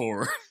pushed it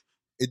forward.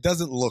 It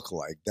doesn't look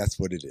like that's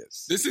what it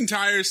is. This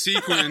entire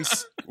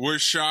sequence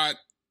was shot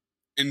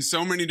in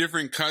so many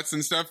different cuts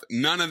and stuff.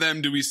 None of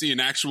them do we see an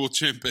actual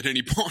chimp at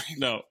any point.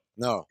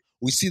 No.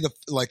 We see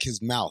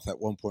his mouth at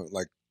one point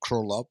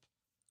curl up.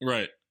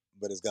 Right.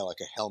 But it's got like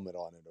a helmet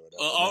on it or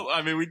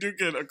whatever. We do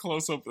get a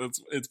close-up.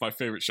 It's my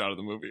favorite shot of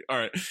the movie. All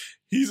right.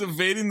 He's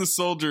evading the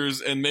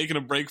soldiers and making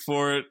a break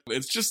for it.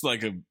 It's just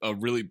like a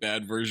really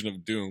bad version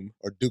of Doom.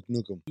 Or Duke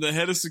Nukem. The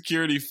head of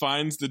security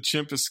finds the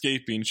chimp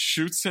escaping,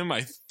 shoots him,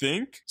 I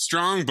think.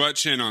 Strong butt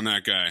chin on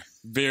that guy.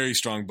 Very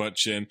strong butt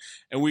chin.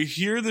 And we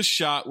hear the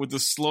shot with the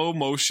slow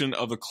motion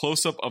of the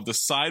close-up of the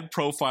side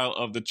profile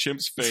of the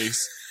chimp's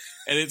face.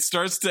 And it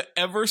starts to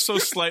ever so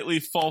slightly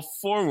fall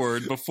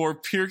forward before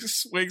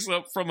Pierce wakes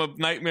up from a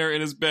nightmare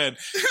in his bed.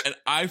 And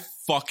I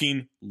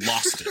fucking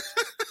lost it.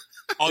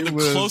 On the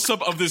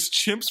close-up of this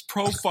chimp's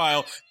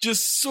profile,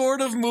 just sort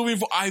of moving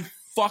forward, I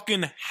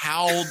fucking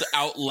howled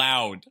out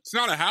loud. It's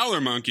not a howler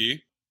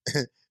monkey.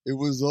 It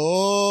was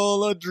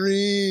all a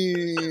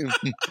dream.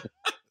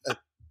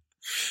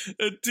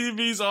 The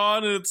TV's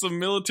on and it's some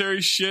military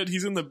shit.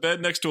 He's in the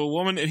bed next to a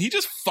woman and he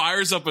just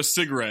fires up a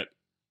cigarette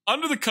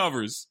under the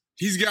covers.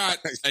 He's got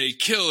a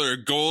killer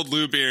gold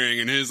loop earring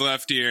in his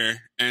left ear,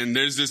 and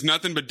there's this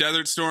Nothing But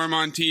Desert Storm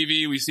on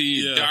TV. We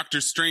see Dr.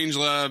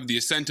 Strangelove, The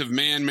Ascent of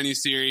Man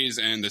miniseries,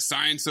 and The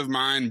Science of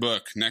Mind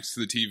book next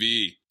to the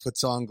TV.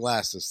 Puts on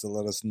glasses to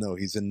let us know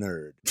he's a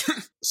nerd.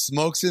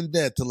 Smokes in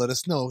bed to let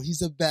us know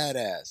he's a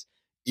badass.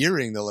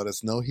 Earring to let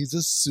us know he's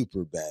a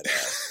super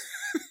badass.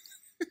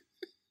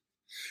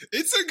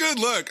 It's a good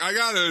look. I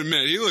gotta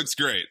admit, he looks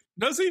great.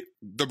 Does he?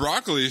 The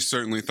Broccoli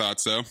certainly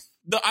thought so.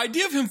 The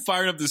idea of him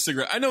firing up the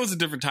cigarette, I know it's a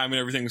different time and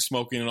everything was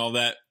smoking and all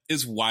that,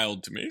 is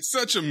wild to me.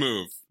 Such a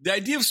move. The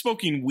idea of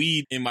smoking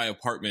weed in my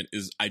apartment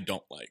is I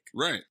don't like.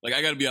 Right. Like,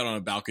 I gotta be out on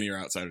a balcony or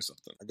outside or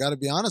something. I gotta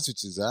be honest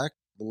with you, Zach.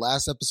 The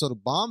last episode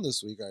of Bomb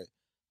this week, I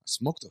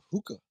smoked a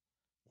hookah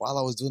while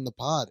I was doing the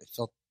pod. It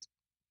felt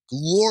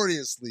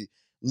gloriously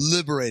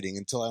liberating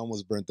until I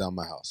almost burnt down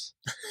my house.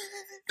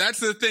 That's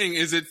the thing,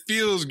 is it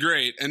feels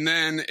great, and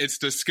then it's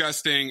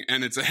disgusting,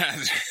 and it's a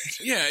hazard.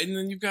 Yeah, and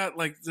then you've got,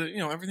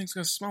 everything's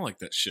gonna smell like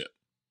that shit.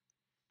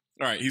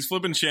 All right, he's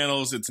flipping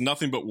channels. It's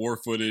nothing but war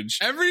footage.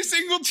 Every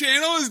single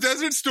channel is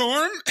Desert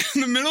Storm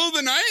in the middle of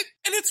the night?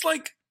 And it's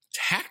like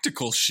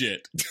tactical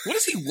shit. What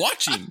is he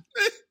watching?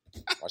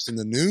 Watching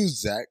the news,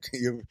 Zach.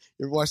 You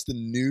ever watch the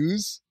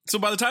news? So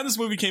by the time this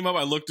movie came up,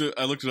 I looked it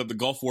up. The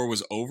Gulf War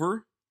was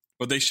over.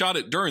 But they shot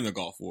it during the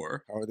Gulf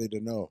War. How are they to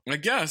know? I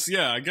guess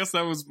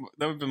that would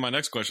have been my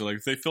next question. Like,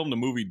 if they filmed a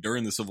movie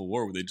during the Civil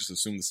War, would they just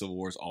assume the Civil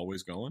War is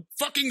always going?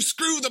 Fucking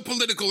screw the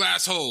political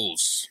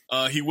assholes.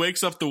 He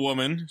wakes up the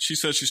woman. She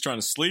says she's trying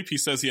to sleep. He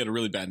says he had a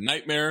really bad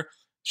nightmare.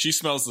 She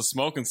smells the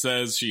smoke and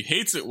says she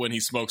hates it when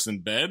he smokes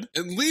in bed.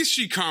 At least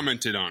she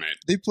commented on it.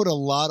 They put a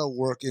lot of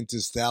work into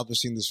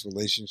establishing this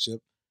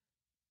relationship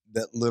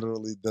that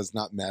literally does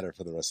not matter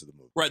for the rest of the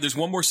movie. Right, there's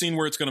one more scene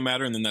where it's going to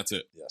matter, and then that's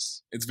it.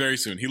 Yes. It's very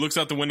soon. He looks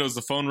out the window as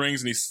the phone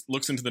rings, and he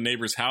looks into the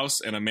neighbor's house,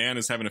 and a man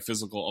is having a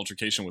physical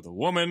altercation with a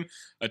woman.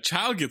 A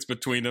child gets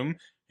between them,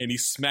 and he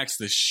smacks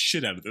the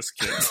shit out of this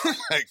kid. Oh,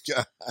 my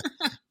God.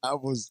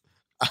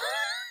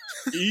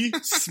 He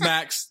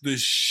smacks the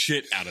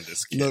shit out of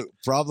this kid. Look,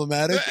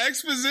 problematic. The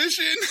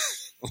exposition.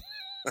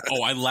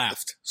 Oh, I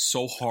laughed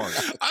so hard.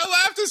 I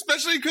laughed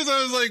especially because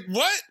I was like,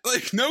 what?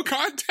 Like, no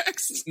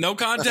context? No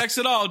context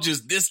at all.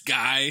 Just this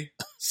guy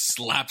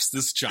slaps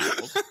this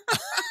child.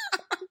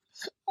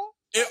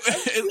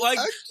 It like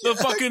the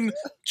fucking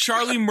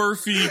Charlie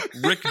Murphy,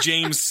 Rick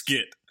James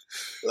skit.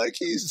 Like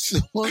he's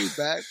swung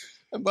back.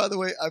 And by the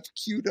way, I've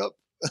queued up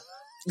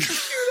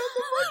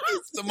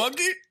the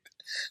monkey.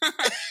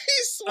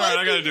 He's swiping. All right,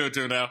 I gotta do it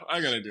too now.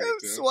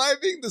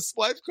 Swiping the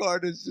swipe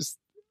card is just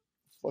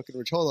fucking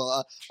rich. Hold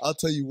on, I'll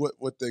tell you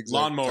what the exact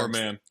Lawnmower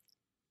text. Man.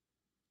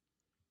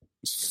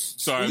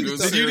 Sorry,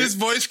 Did you just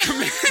voice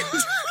command?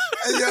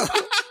 Yo.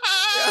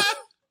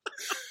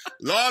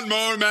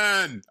 Lawnmower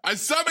Man, I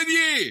summon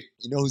ye.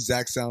 You know who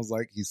Zach sounds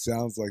like? He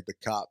sounds like the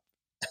cop.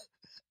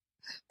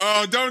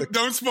 Oh,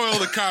 don't spoil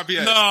the cop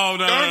yet. No,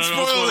 Don't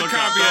spoil the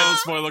cop yet. Don't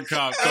spoil the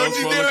cop. Don't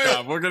spoil the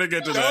cop. We're gonna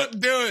get to that.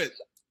 Don't do it.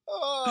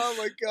 Oh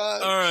my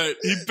god! All right,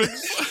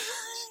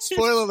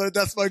 spoiler alert.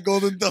 That's my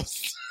golden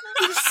dust.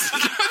 God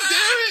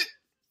damn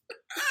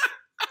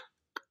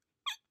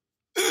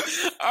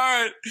it! All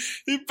right,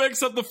 he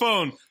picks up the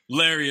phone.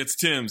 Larry, it's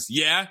Tim's.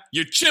 Yeah,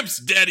 your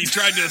chimp's daddy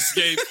tried to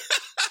escape.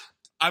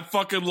 I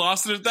fucking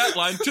lost it at that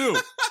line too.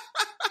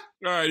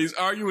 All right, he's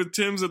arguing with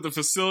Tim's at the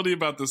facility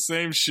about the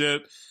same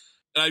shit.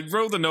 And I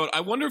wrote the note,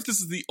 I wonder if this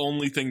is the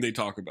only thing they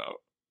talk about.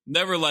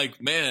 Never like,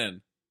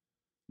 man,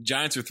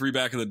 Giants are 3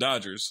 back of the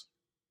Dodgers.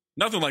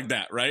 Nothing like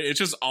that, right? It's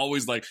just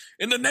always like,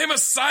 in the name of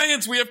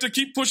science, we have to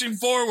keep pushing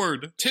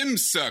forward. Tim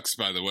sucks,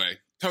 by the way.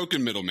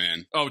 Token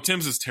middleman. Oh,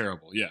 Tim's is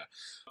terrible, yeah.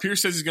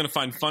 Pierce says he's going to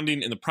find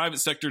funding in the private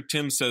sector.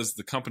 Tim says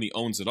the company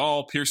owns it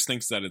all. Pierce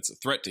thinks that it's a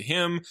threat to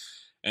him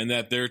and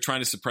that they're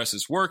trying to suppress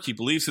his work. He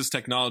believes his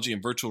technology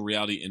and virtual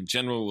reality in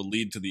general will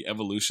lead to the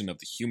evolution of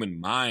the human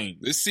mind.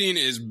 This scene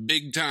is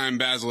big-time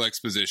Basil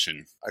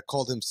exposition. I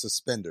called him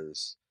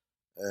Suspenders.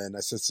 And I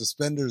said,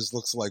 Suspenders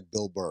looks like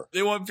Bill Burr.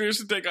 They want Pierce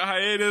to take a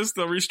hiatus.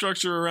 They'll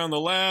restructure around the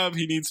lab.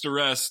 He needs to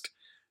rest.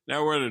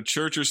 Now we're at a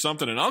church or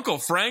something, and Uncle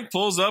Frank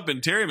pulls up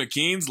in Terry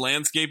McKean's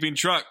landscaping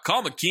truck.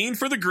 Call McKean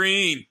for the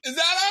green. Is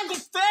that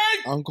Uncle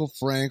Frank? Uncle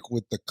Frank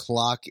with the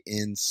clock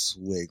in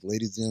swig.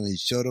 Ladies and gentlemen, he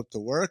showed up to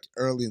work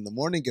early in the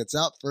morning, gets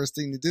out, first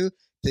thing to do,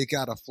 take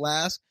out a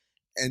flask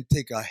and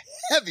take a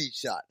heavy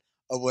shot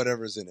of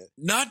whatever's in it.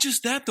 Not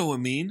just that, though,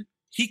 Amin.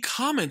 He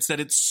comments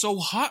that it's so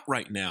hot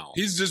right now.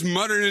 He's just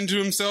muttering to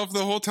himself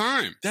the whole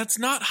time. That's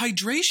not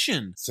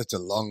hydration. Such a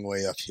long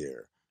way up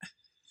here.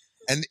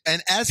 And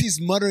as he's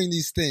muttering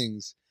these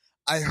things,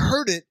 I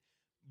heard it,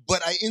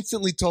 but I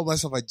instantly told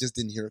myself I just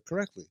didn't hear it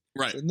correctly.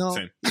 Right. So, no,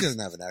 same. He doesn't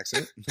have an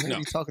accent. What are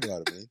you talking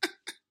about, man?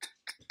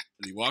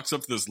 He walks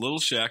up to this little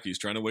shack. He's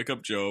trying to wake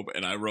up Job.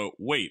 And I wrote,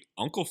 wait,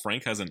 Uncle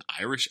Frank has an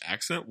Irish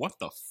accent? What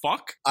the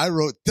fuck? I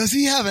wrote, does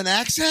he have an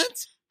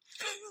accent?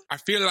 I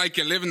feel like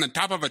you live in the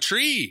top of a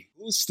tree.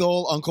 Who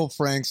stole Uncle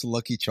Frank's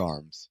Lucky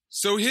Charms?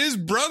 So his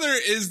brother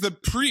is the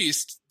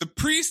priest. The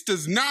priest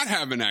does not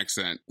have an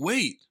accent.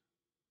 Wait.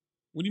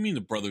 What do you mean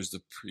the brother's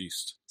the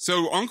priest?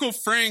 So Uncle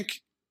Frank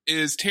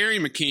is Terry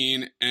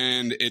McKean,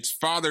 and it's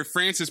Father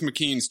Francis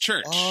McKean's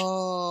church.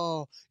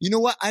 Oh, you know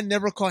what? I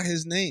never caught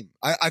his name.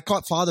 I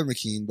caught Father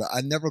McKean, but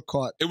I never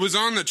caught... It was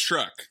on the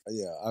truck.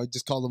 Yeah, I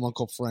just called him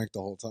Uncle Frank the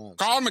whole time.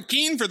 Call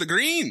McKean for the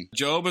green.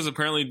 Job has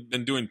apparently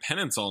been doing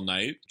penance all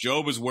night.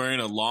 Job is wearing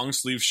a long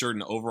sleeve shirt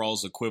and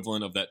overalls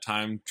equivalent of that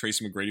time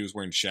Tracy McGrady was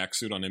wearing Shaq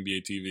suit on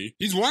NBA TV.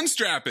 He's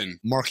one-strapping.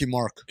 Marky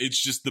Mark.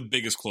 It's just the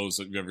biggest clothes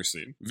that you've ever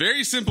seen.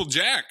 Very simple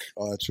Jack.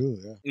 Oh, true,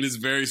 yeah. It is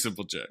very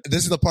simple Jack.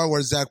 This is the part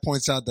where Zach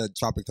points out that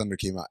Tropic Thunder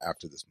came out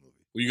after this movie.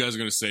 Well, you guys are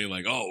going to say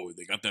like, oh,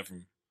 they got that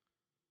from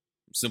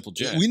Simple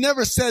Jack. We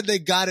never said they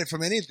got it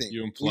from anything.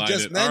 You implied we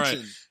just it. mentioned.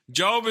 All right.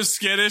 Job is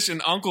skittish,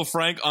 and Uncle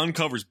Frank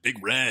uncovers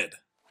Big Red,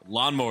 a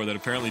lawnmower that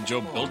apparently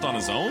Job built on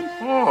his own.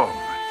 Oh,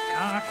 my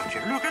God. Would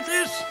you look at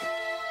this?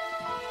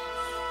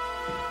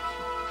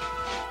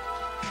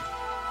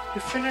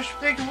 You finished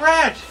Big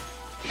Red?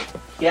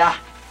 Yeah.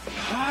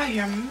 Oh,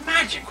 you're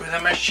magic with a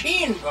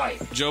machine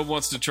bike. Job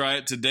wants to try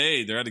it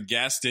today. They're at a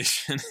gas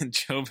station, and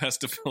Job has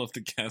to fill up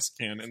the gas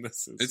can, and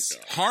this is... It's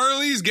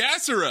Harley's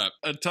gasser up.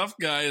 A tough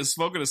guy is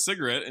smoking a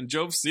cigarette, and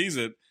Job sees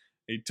it.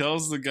 He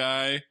tells the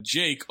guy,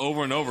 Jake,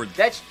 over and over,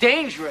 That's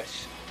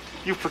dangerous.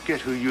 You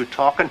forget who you're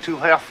talking to,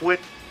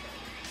 half-wit?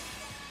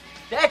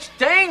 That's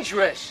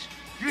dangerous.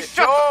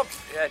 Job,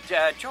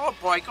 Job,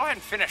 boy, go ahead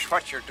and finish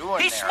what you're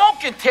doing He's there.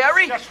 smoking,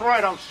 Terry. That's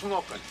right, I'm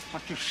smoking. Why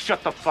don't you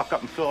shut the fuck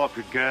up and fill up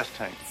your gas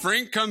tank?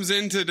 Frank comes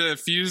in to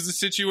defuse the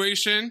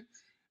situation,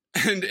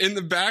 and in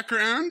the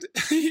background,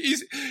 he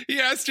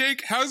asks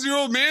Jake, how's your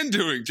old man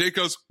doing? Jake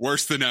goes,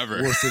 worse than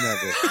ever. Worse than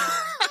ever.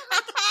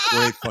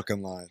 Great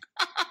fucking line.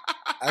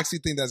 I actually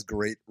think that's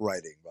great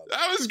writing, by the way.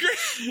 That was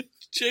great.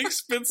 Jake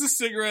spits a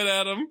cigarette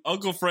at him.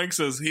 Uncle Frank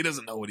says he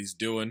doesn't know what he's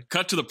doing.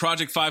 Cut to the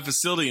Project 5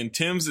 facility, and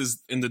Tim's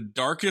is in the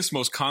darkest,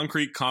 most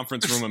concrete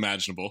conference room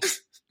imaginable.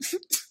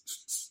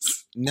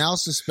 Now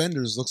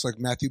Suspenders looks like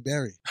Matthew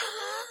Berry.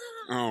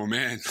 Oh,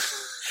 man.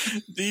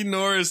 Dean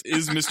Norris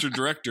is Mr.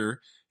 Director.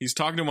 He's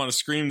talking to him on a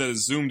screen that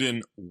is zoomed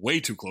in way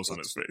too close on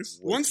his face.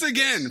 Once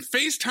again,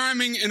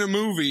 FaceTiming in a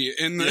movie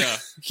in the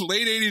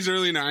late 80s,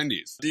 early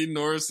 90s. Dean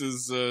Norris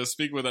is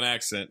speaking with an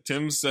accent.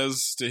 Tim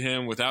says to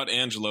him, without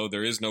Angelo,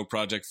 there is no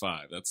Project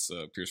 5. That's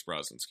Pierce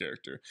Brosnan's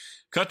character.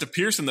 Cut to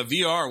Pierce in the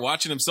VR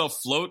watching himself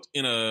float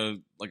in a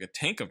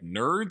tank of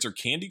nerds or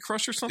Candy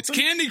Crush or something. It's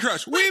Candy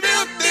Crush. We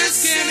built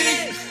this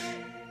candy.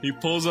 He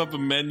pulls up a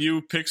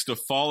menu, picks to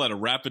fall at a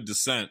rapid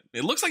descent.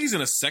 It looks like he's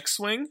in a sex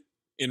swing.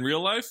 In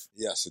real life?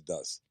 Yes, it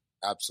does.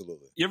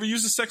 Absolutely. You ever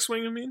use a sex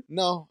swing, Amin?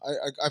 No,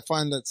 I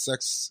find that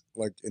sex,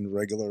 like in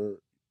regular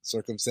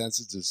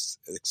circumstances, is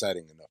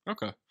exciting enough.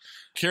 Okay.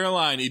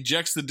 Caroline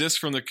ejects the disc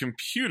from the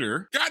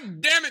computer.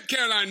 God damn it,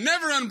 Caroline.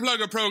 Never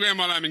unplug a program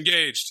while I'm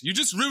engaged. You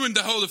just ruined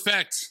the whole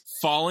effect.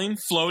 Falling,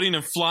 floating,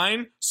 and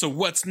flying. So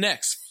what's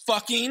next?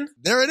 Fucking?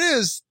 There it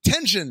is.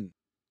 Tension.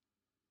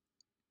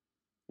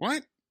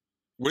 What?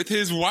 With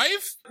his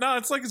wife? No,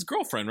 it's like his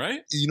girlfriend,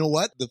 right? You know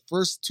what? The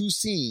first 2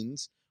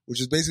 scenes, which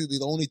is basically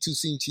the only 2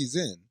 scenes she's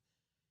in,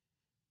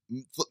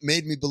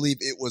 made me believe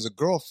it was a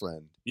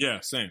girlfriend. Yeah,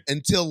 same.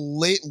 Until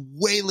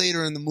way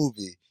later in the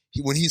movie,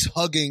 when he's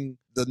hugging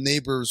the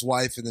neighbor's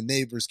wife and the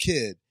neighbor's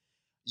kid,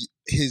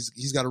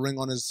 he's got a ring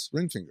on his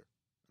ring finger.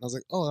 And I was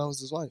like, oh, that was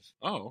his wife.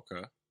 Oh,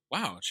 okay.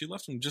 Wow, she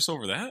left him just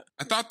over that?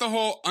 I thought the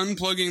whole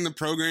unplugging the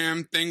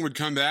program thing would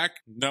come back.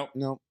 Nope.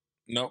 No.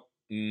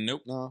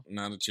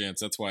 Not a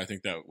chance. That's why I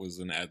think that was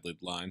an ad-lib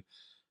line.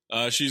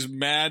 She's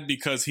mad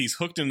because he's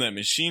hooked in that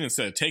machine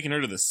instead of taking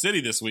her to the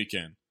city this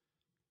weekend.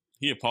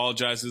 He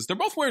apologizes. They're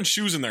both wearing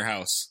shoes in their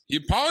house. He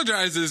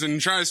apologizes and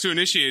tries to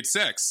initiate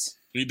sex.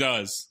 He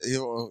does.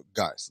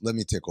 Guys, let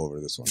me take over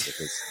this one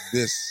because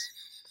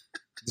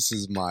this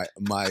is my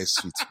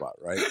sweet spot,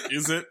 right?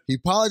 Is it? He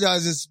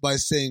apologizes by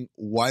saying,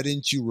 "Why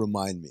didn't you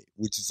remind me?"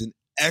 Which is an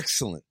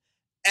excellent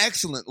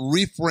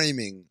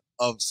reframing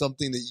of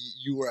something that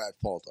you were at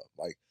fault of.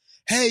 Like,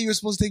 hey, you're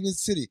supposed to take me to the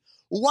city.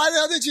 Why the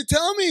hell didn't you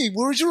tell me?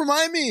 Where would you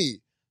remind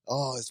me?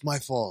 Oh, it's my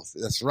fault.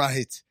 That's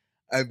right.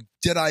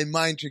 Jedi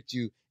mind tricked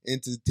you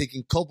into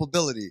taking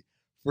culpability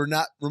for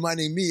not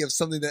reminding me of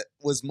something that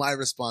was my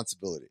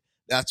responsibility.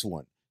 That's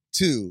 1.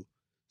 2,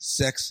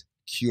 sex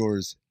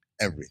cures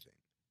everything.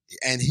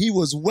 And he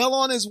was well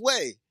on his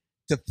way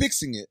to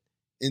fixing it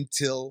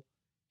until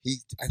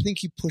I think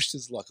he pushed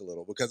his luck a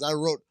little, because I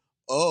wrote,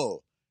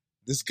 oh,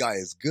 this guy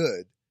is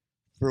good,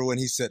 for when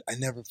he said, I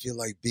never feel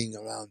like being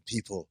around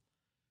people.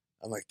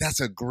 I'm like, that's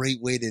a great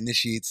way to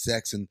initiate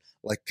sex and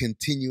like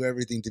continue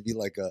everything to be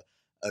like a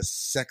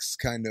sex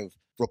kind of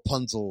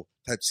Rapunzel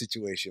type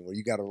situation where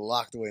you got her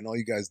locked away and all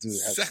you guys do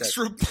is have sex. Sex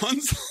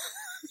Rapunzel?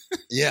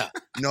 Yeah.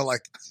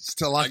 Like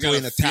still locked I away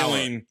got in a a tower.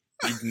 feeling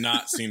you've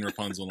not seen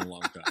Rapunzel in a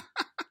long time.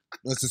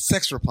 No, it's a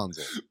sex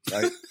Rapunzel,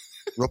 right?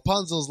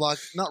 Rapunzel's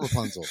locked, not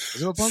Rapunzel.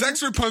 Is it Rapunzel?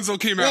 Sex Rapunzel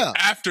came out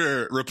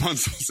after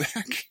Rapunzel,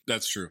 Zach.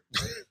 That's true.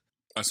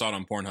 I saw it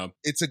on Pornhub.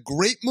 It's a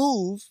great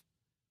move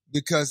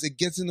because it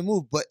gets in the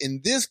move. But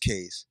in this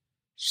case,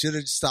 should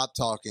have stopped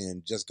talking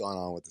and just gone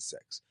on with the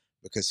sex,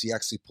 because he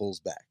actually pulls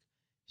back.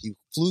 He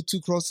flew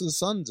too close to the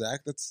sun,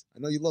 Zach. I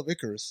know you love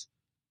Icarus.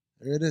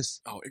 There it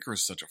is. Oh,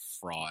 Icarus is such a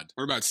fraud.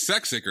 What about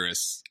Sex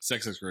Icarus?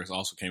 Sex Icarus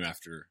also came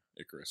after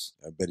Icarus.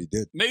 I bet he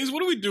did. Maze, what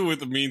do we do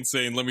with Amin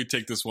saying, let me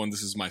take this one,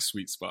 this is my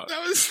sweet spot?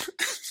 That was...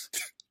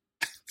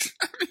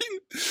 I mean,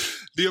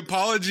 the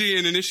apology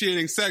and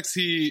initiating sex,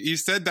 he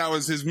said that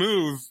was his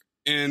move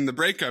in the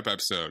breakup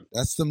episode.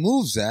 That's the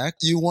move, Zach.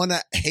 You want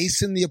to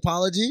hasten the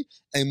apology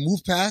and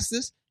move past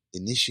this?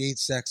 Initiate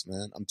sex,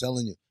 man. I'm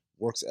telling you.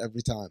 Works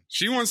every time.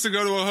 She wants to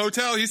go to a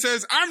hotel. He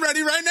says, I'm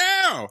ready right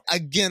now.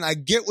 Again, I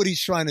get what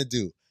he's trying to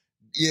do.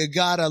 You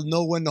gotta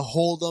know when to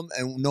hold them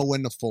and know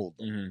when to fold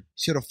them. Mm-hmm.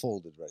 Should have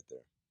folded right there.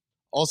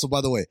 Also,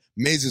 by the way,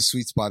 Maze's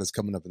sweet spot is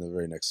coming up in the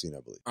very next scene,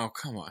 I believe. Oh,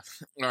 come on.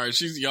 All right,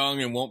 she's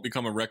young and won't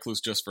become a recluse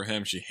just for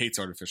him. She hates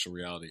artificial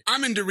reality.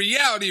 I'm into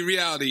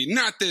reality,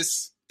 not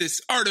this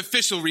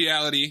artificial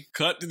reality.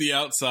 Cut to the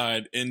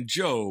outside, and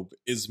Job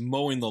is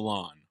mowing the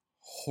lawn.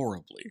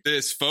 Horribly.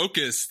 This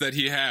focus that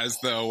he has,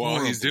 though,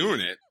 while he's doing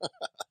it.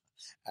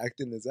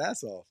 Acting his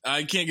ass off.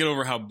 I can't get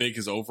over how big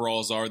his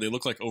overalls are. They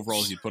look like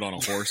overalls you put on a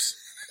horse.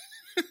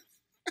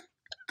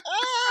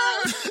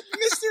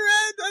 Mr.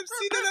 Ed! I've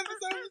seen an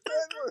episode of Mr.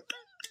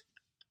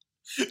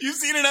 Ed. You've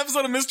seen an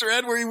episode of Mr.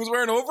 Ed where he was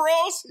wearing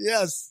overalls?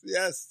 Yes.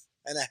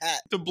 And a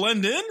hat. To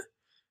blend in?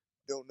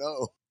 Don't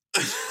know.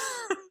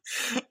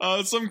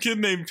 Some kid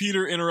named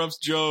Peter interrupts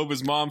Job.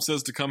 His mom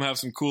says to come have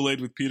some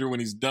Kool-Aid with Peter when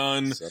he's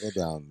done. Settle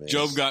down, man.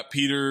 Job got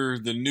Peter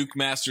the Nuke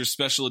Master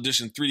Special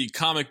Edition 3D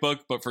comic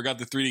book, but forgot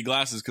the 3D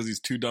glasses because he's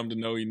too dumb to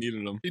know he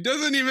needed them. He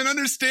doesn't even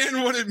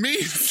understand what it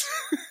means.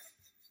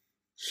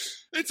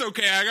 It's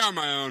okay, I got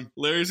my own.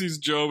 Larry sees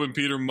Job and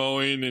Peter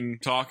mowing and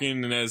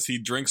talking, and as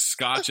he drinks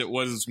scotch at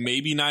what is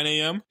maybe 9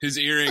 a.m., his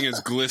earring is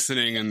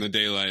glistening in the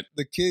daylight.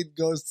 The kid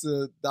goes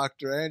to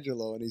Dr.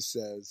 Angelo and he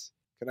says,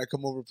 can I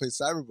come over and play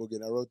Cyber Boogie?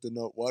 And I wrote the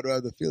note, why do I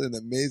have the feeling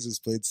that Maze has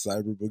played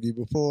Cyber Boogie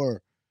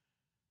before?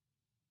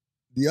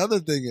 The other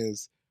thing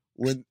is,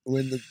 when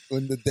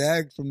the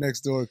dad from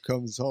next door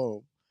comes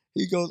home,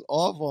 he goes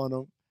off on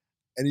him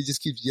And he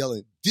just keeps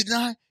yelling, didn't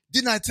I?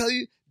 Didn't I tell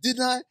you?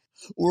 Didn't I?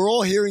 We're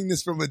all hearing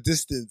this from a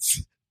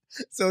distance.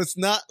 So it's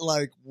not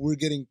like we're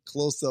getting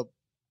close-up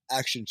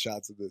action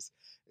shots of this.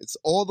 It's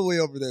all the way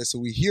over there. So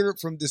we hear it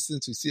from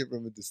distance. We see it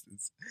from a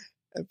distance.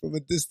 And from a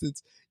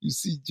distance, you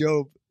see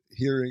Job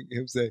hearing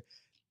him say,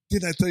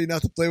 didn't I tell you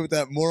not to play with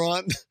that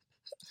moron?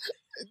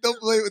 Don't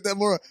play with that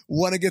moron.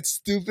 Want to get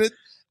stupid?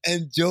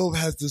 And Job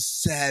has the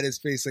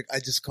saddest face, like, I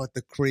just caught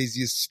the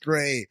craziest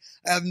stray.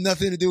 I have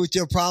nothing to do with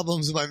your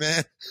problems, my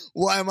man.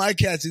 Why am I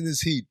catching this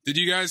heat? Did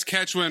you guys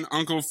catch when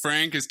Uncle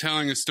Frank is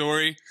telling a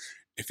story?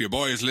 If your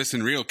boys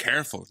listen real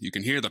careful, you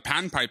can hear the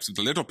panpipes of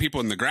the little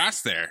people in the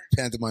grass there.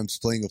 Pantomime's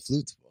playing a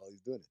flute while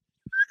he's doing it.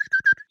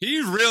 He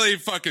really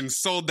fucking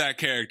sold that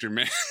character,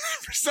 man.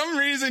 For some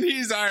reason,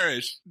 he's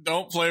Irish.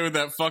 Don't play with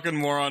that fucking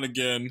moron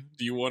again.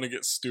 Do you want to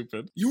get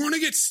stupid? You want to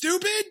get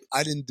stupid?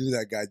 I didn't do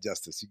that guy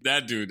justice.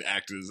 That dude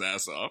acted his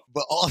ass off.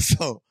 But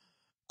also,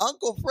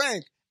 Uncle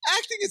Frank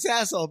acting his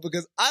ass off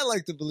because I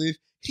like to believe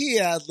he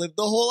ad-libbed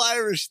the whole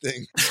Irish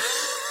thing.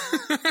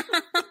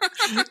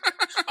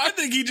 I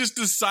think he just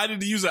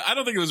decided to use it. I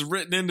don't think it was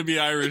written in to be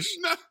Irish.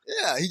 No.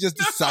 Yeah, he just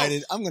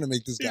decided, I'm going to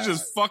make this guy He's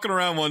just fucking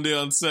around one day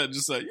on set,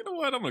 just like, you know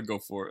what, I'm going to go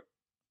for it.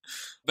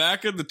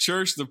 Back at the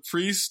church, the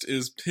priest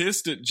is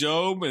pissed at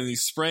Job and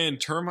he's spraying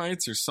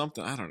termites or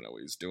something. I don't know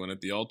what he's doing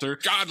at the altar.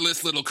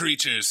 Godless little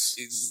creatures.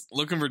 He's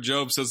looking for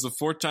Job, says the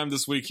fourth time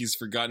this week he's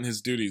forgotten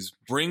his duties.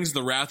 Brings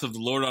the wrath of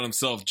the Lord on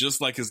himself,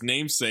 just like his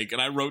namesake.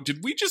 And I wrote,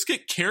 did we just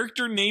get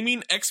character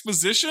naming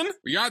exposition?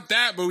 We got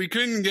that, but we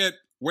couldn't get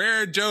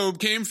where Job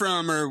came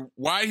from or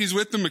why he's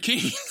with the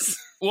McKeans.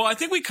 Well, I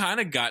think we kind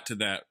of got to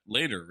that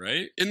later,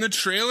 right? In the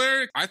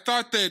trailer, I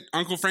thought that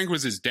Uncle Frank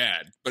was his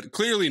dad, but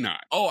clearly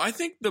not. Oh, I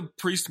think the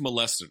priest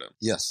molested him.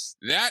 Yes.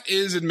 That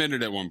is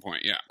admitted at one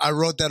point, yeah. I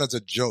wrote that as a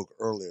joke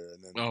earlier.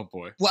 And then, oh,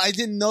 boy. Well, I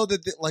didn't know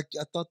that,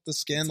 I thought the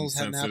scandals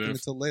hadn't happened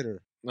until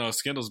later. No,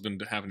 scandals been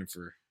happening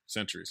for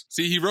centuries.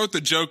 See, he wrote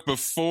the joke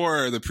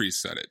before the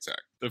priest said it, Zach.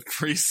 The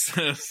priest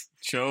says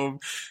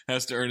Job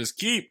has to earn his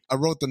keep. I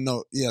wrote the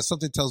note. Yeah,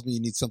 something tells me you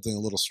need something a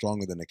little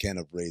stronger than a can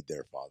of Raid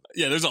there, Father.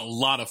 Yeah, there's a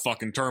lot of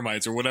fucking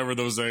termites or whatever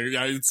those are.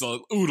 Yeah, it's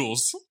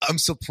oodles. I'm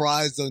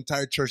surprised the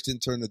entire church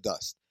didn't turn to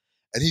dust.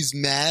 And he's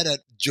mad at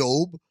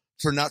Job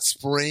for not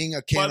spraying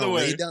a can of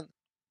Raid down.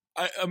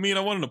 I mean, I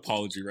want an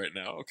apology right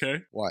now,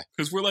 okay? Why?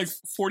 Because we're like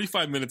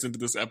 45 minutes into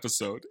this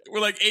episode. We're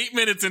like 8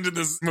 minutes into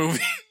this movie.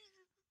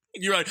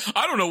 You're like,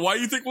 I don't know why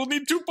you think we'll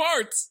need 2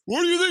 parts.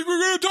 What do you think we're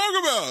going to talk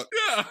about?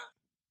 Yeah.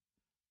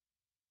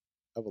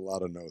 I have a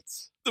lot of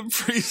notes. The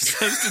priest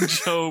says to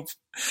Job,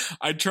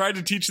 I tried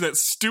to teach that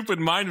stupid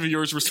mind of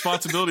yours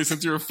responsibility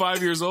since you were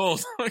 5 years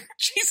old. Like,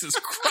 Jesus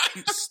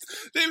Christ.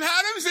 They've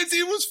had him since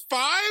he was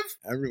 5?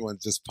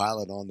 Everyone's just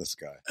piling on this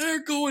guy.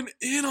 They're going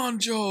in on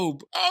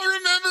Job. I'll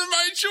remember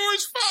my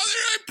chores, Father,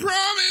 I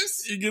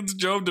promise. He gets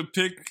Job to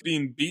pick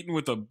being beaten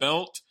with a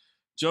belt.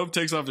 Job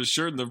takes off his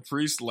shirt and the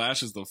priest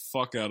lashes the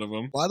fuck out of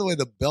him. By the way,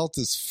 the belt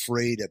is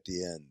frayed at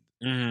the end.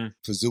 Mm-hmm.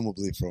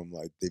 Presumably from,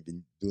 they've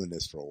been doing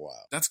this for a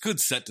while. That's good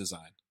set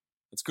design.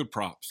 That's good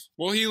props.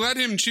 Well, he let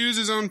him choose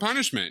his own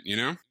punishment, you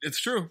know? It's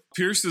true.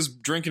 Pierce is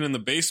drinking in the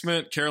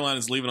basement. Caroline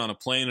is leaving on a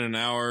plane in an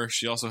hour.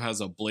 She also has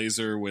a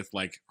blazer with,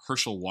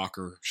 Herschel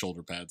Walker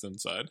shoulder pads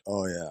inside.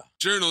 Oh, yeah.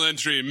 Journal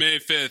entry, May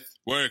 5th.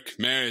 Work,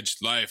 marriage,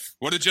 life.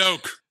 What a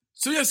joke.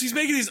 So, yes, he's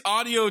making these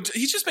audio...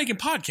 He's just making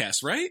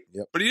podcasts, right?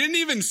 Yep. But he didn't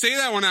even say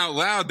that one out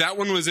loud. That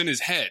one was in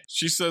his head.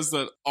 She says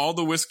that all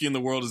the whiskey in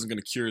the world isn't going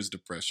to cure his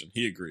depression.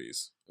 He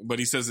agrees. But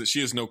he says that she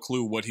has no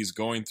clue what he's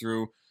going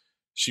through.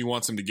 She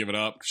wants him to give it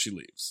up. She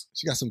leaves.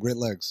 She got some great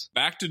legs.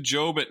 Back to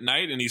Job at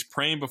night, and he's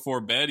praying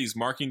before bed. He's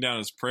marking down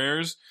his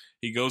prayers.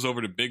 He goes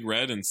over to Big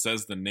Red and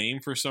says the name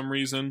for some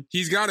reason.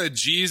 He's got a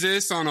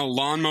Jesus on a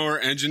lawnmower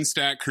engine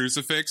stack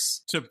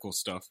crucifix. Typical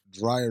stuff.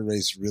 Dry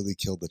erase really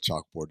killed the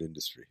chalkboard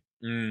industry.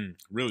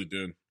 Really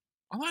did.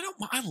 Oh,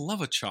 I love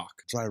a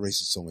chalk. Dry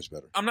erase is so much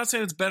better. I'm not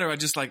saying it's better.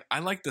 I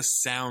like the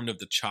sound of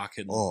the chalk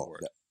hitting the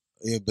board.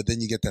 Yeah, but then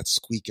you get that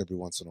squeak every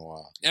once in a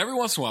while. Every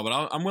once in a while,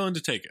 but I'm willing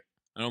to take it.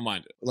 I don't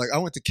mind it. I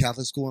went to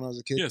Catholic school when I was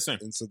a kid. Yeah, same.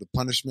 And so the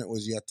punishment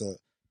was you had to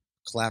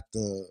clap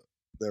the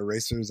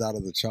erasers out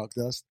of the chalk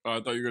dust. Oh,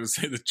 I thought you were going to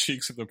say the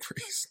cheeks of the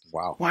priest.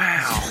 Wow. I'll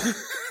remember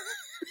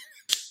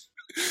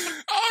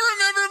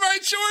my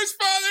chores,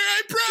 Father,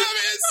 I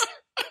promise.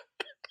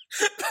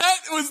 That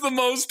was the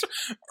most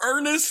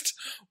earnest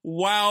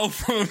wow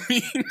from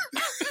me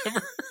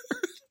ever.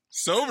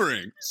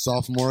 Sobering.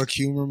 Sophomoric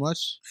humor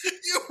much?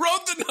 You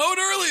wrote the note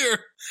earlier.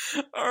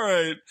 All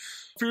right.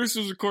 Pierce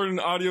was recording an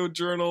audio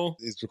journal.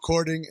 He's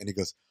recording and he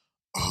goes,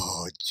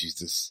 oh,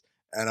 Jesus.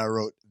 And I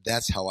wrote,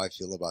 that's how I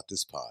feel about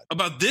this pod.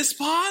 About this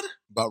pod?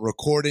 About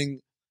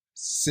recording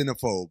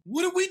Cinephobe.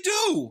 What did we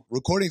do?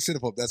 Recording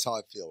Cinephobe, that's how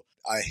I feel.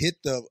 I hit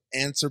the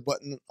answer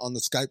button on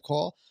the Skype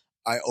call.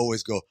 I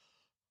always go,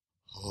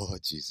 Oh,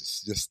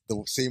 Jesus. Just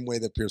the same way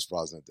that Pierce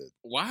Brosnan did.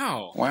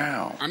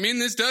 Wow. I mean,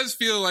 this does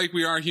feel like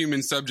we are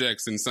human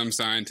subjects in some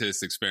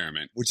scientist's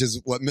experiment. Which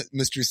is what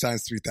Mystery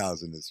Science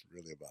 3000 is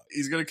really about.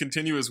 He's going to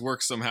continue his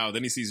work somehow.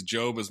 Then he sees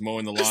Job as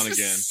mowing the lawn This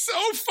again. is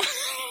so funny.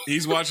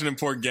 He's watching him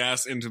pour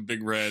gas into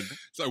Big Red.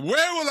 It's like,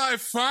 where will I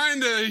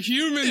find a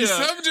human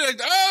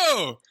subject?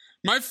 Oh,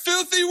 my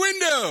filthy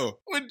window.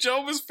 When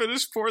Job is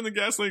finished pouring the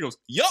gasoline, he goes,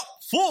 yup,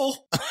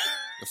 full. The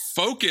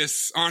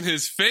focus on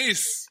his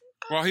face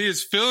while he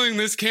is filling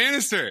this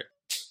canister.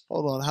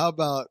 Hold on. How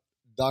about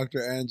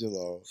Dr.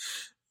 Angelo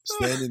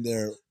standing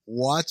there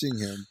watching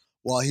him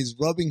while he's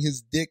rubbing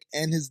his dick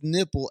and his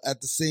nipple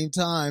at the same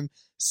time?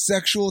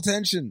 Sexual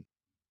tension.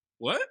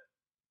 What?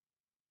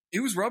 He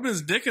was rubbing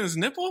his dick and his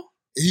nipple?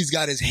 He's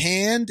got his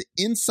hand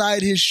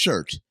inside his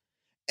shirt,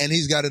 and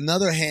he's got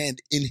another hand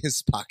in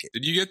his pocket.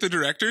 Did you get the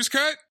director's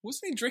cut?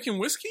 Wasn't he drinking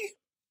whiskey?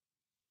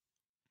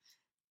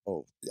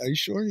 Oh, are you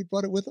sure he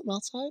brought it with him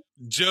outside?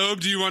 Job,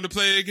 do you want to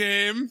play a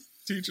game?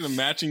 Teaching a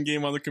matching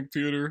game on the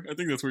computer. I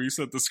think that's where you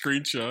sent the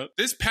screenshot.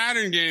 This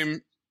pattern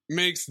game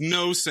makes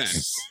no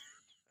sense.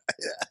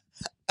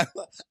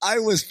 I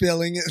was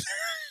feeling it.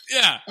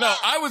 Yeah, no,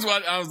 I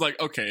was like,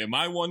 okay, am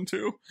I one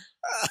too?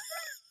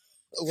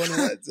 One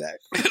what, Zach?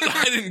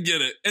 I didn't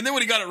get it. And then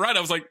when he got it right, I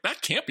was like,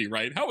 that can't be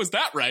right. How is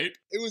that right?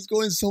 It was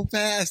going so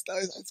fast.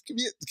 Let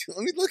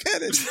me look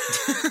at it.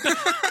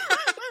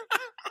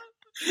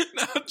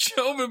 Now,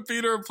 Job and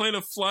Peter are playing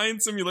a flying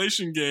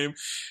simulation game,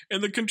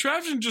 and the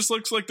contraption just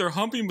looks like they're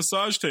humping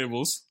massage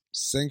tables.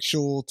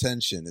 Sexual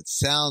tension. It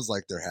sounds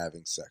like they're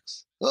having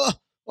sex. The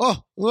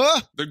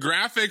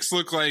graphics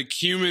look like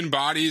human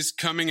bodies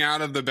coming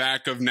out of the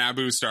back of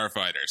Naboo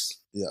starfighters.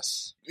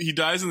 Yes. He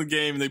dies in the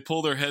game, and they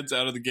pull their heads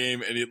out of the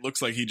game, and it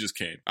looks like he just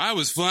came. I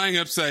was flying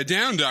upside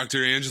down,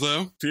 Dr.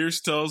 Angelo. Pierce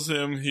tells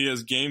him he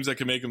has games that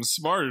can make him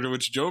smarter, to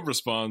which Job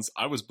responds,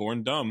 I was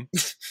born dumb.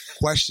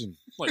 Question.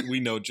 Like, we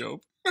know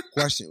Job.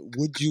 Question.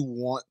 Would you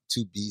want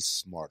to be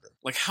smarter?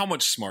 Like, how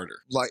much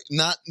smarter? Like,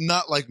 not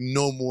like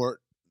no more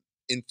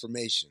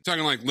information.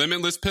 Talking like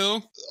Limitless pill?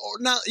 Or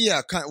not,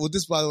 yeah, kind of. Well,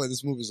 this, by the way,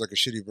 this movie is like a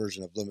shitty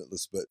version of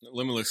Limitless, but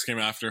Limitless came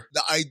after.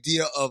 The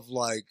idea of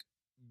like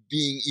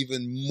being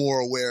even more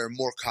aware,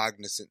 more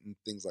cognizant and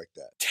things like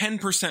that.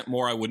 10%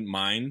 more I wouldn't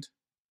mind.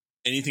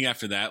 Anything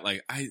after that,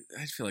 like, I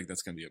feel like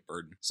that's going to be a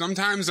burden.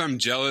 Sometimes I'm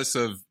jealous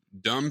of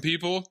dumb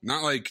people.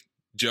 Not like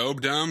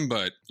Job dumb,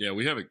 but yeah,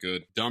 we have it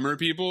good. Dumber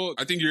people.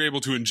 I think you're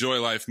able to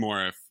enjoy life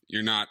more if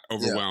you're not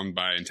overwhelmed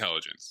by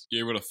intelligence.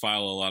 You're able to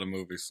file a lot of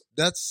movies.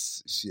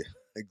 That's, yeah,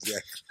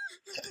 exactly.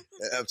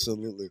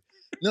 Absolutely.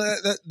 No,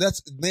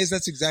 that's Maze.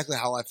 That's exactly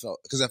how I felt.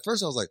 Because at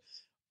first I was like,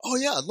 oh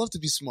yeah, I'd love to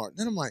be smart.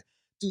 Then I'm like,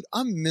 dude,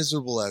 I'm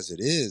miserable as it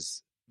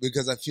is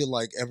because I feel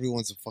like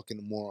everyone's a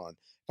fucking moron.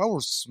 If I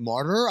were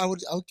smarter,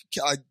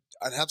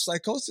 I'd have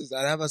psychosis.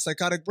 I'd have a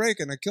psychotic break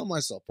and I'd kill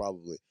myself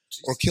probably.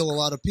 Jesus or kill a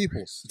lot of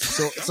people.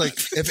 So it's like,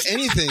 if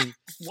anything,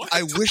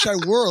 I wish I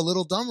were a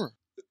little dumber.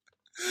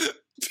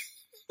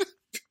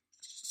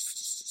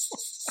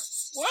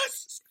 What?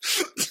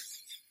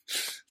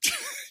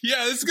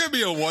 Yeah, this is going to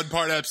be a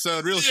one-part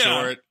episode, real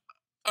short.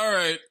 All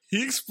right.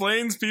 He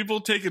explains people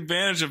take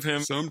advantage of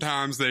him.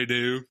 Sometimes they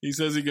do. He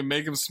says he can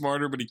make him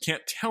smarter, but he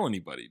can't tell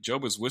anybody.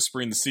 Job is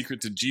whispering the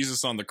secret to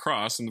Jesus on the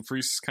cross, and the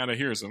priest kind of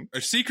hears him.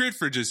 A secret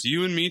for just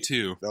you and me,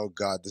 too. Oh,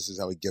 God, this is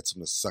how he gets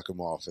him to suck him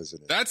off,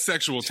 isn't it? That's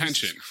sexual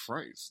tension.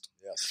 Christ.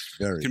 Yes,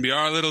 very. It can be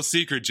our little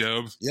secret,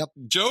 Job. Yep.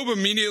 Job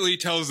immediately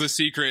tells the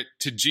secret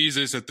to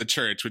Jesus at the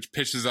church, which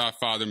pisses off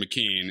Father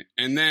McKean.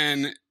 And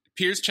then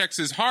Pierce checks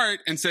his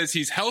heart and says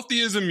he's healthy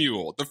as a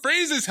mule. The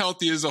phrase is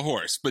healthy as a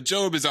horse, but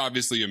Job is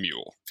obviously a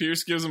mule.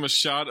 Pierce gives him a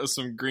shot of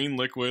some green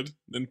liquid,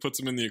 then puts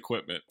him in the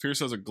equipment. Pierce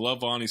has a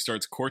glove on. He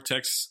starts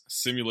Cortex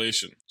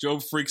simulation.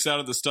 Job freaks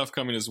out at the stuff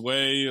coming his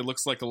way. It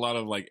looks like a lot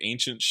of like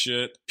ancient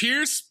shit.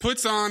 Pierce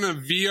puts on a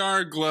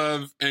VR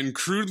glove and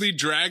crudely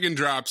drag and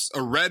drops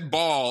a red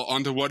ball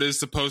onto what is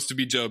supposed to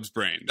be Job's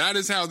brain. That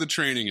is how the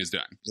training is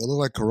done. They look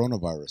like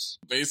coronavirus.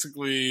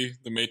 Basically,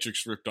 the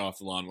Matrix ripped off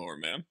the Lawnmower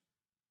Man.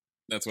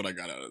 That's what I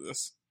got out of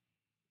this.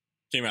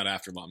 Came out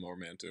after Lawnmower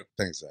Man, too.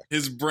 Thanks, Zach.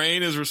 His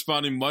brain is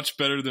responding much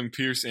better than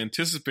Pierce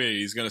anticipated.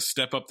 He's going to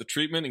step up the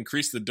treatment,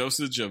 increase the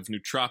dosage of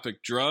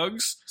nootropic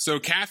drugs. So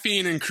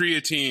caffeine and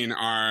creatine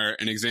are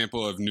an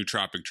example of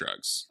nootropic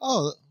drugs.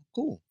 Oh,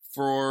 cool.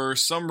 For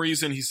some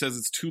reason, he says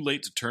it's too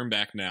late to turn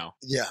back now.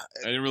 Yeah.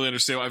 I didn't really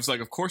understand. I was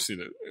like, of course he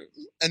did.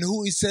 And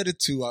who he said it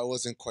to, I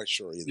wasn't quite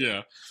sure either.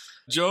 Yeah.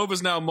 Job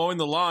is now mowing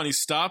the lawn. He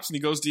stops and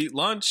he goes to eat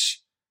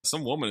lunch.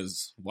 Some woman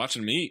is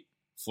watching him eat.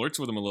 Flirts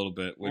with him a little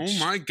bit. Which, oh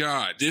my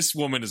God. This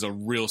woman is a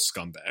real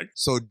scumbag.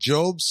 So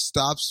Job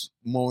stops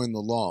mowing the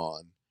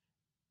lawn,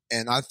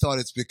 and I thought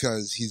it's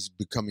because he's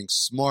becoming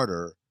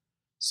smarter.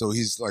 So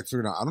he's like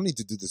figuring out, I don't need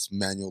to do this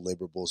manual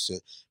labor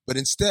bullshit. But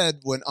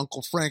instead, when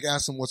Uncle Frank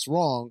asks him what's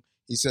wrong,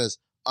 he says,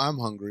 I'm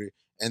hungry.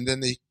 And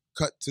then they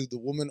cut to the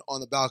woman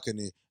on the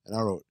balcony, and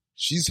I wrote,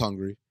 she's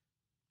hungry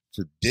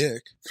for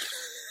dick.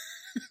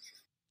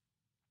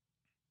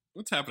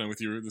 What's happening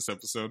with you this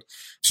episode?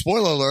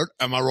 Spoiler alert,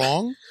 am I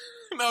wrong?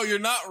 No, you're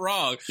not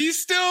wrong. He's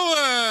still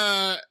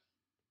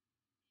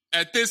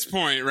at this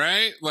point,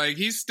 right? Like,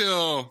 he's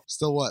still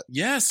what?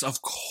 Yes,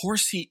 of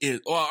course he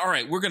is. Well, all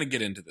right, we're going to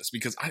get into this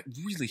because I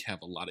really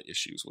have a lot of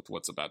issues with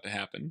what's about to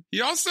happen.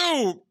 He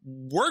also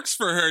works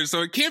for her,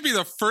 so it can't be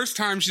the first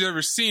time she's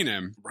ever seen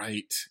him.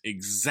 Right,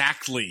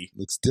 exactly.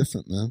 Looks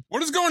different, man.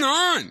 What is going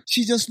on?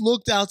 She just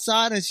looked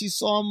outside and she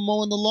saw him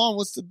mowing the lawn.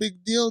 What's the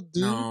big deal,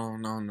 dude? No.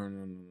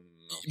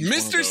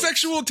 Mr.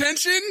 Sexual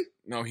Tension?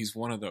 No, he's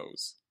one of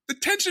those. The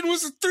tension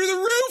was through the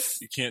roof.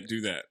 You can't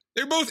do that.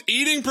 They're both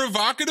eating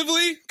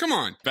provocatively? Come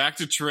on. Back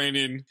to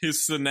training.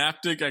 His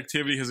synaptic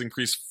activity has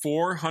increased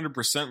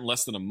 400% in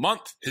less than a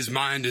month. His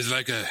mind is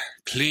like a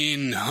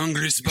clean,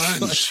 hungry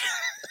sponge.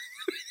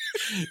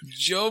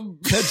 Joe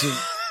Pigeon.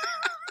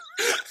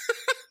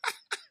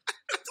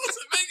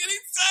 Doesn't make any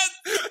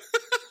sense.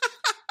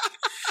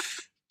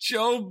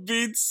 Joe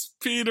beats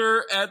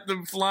Peter at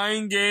the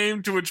flying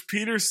game, to which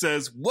Peter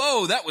says,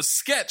 "Whoa, that was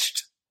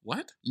sketched."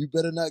 What? You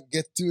better not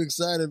get too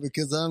excited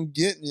because I'm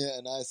getting you.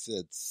 And I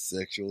said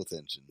sexual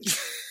tension.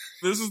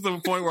 This is the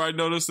point where I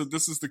noticed that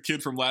this is the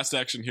kid from Last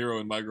Action Hero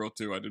in My Girl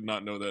 2. I did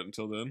not know that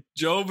until then.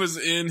 Job is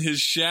in his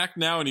shack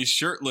now and he's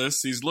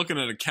shirtless. He's looking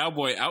at a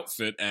cowboy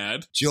outfit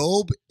ad.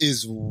 Job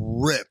is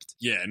ripped.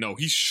 Yeah, no,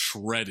 he's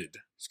shredded.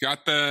 He's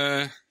got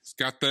the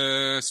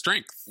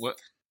strength. What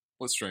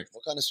strength?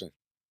 What kind of strength?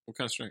 What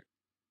kind of strength?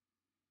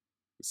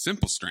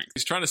 Simple strength.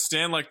 He's trying to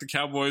stand like the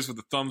cowboys with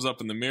the thumbs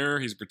up in the mirror.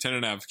 He's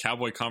pretending to have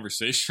cowboy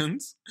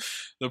conversations.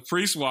 The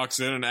priest walks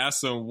in and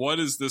asks him, "What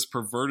is this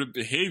perverted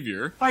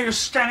behavior?" Why are you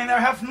standing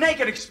there half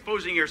naked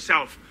exposing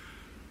yourself?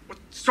 What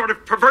sort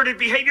of perverted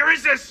behavior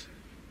is this?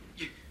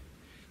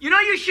 You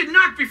know you should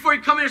knock before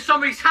you come into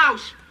somebody's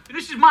house.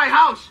 This is my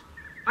house.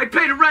 I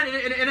pay the rent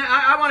and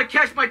I want to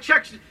cash my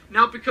checks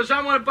now because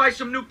I want to buy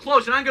some new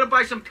clothes and I'm going to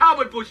buy some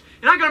cowboy boots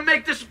and I'm going to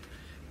make this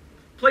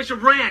place a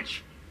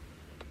ranch.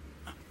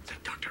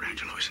 Dr.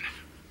 Angelo, isn't it?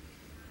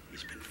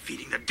 He's been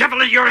feeding the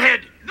devil in your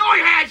head. No, he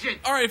hasn't.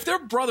 All right, if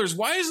they're brothers,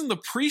 why isn't the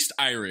priest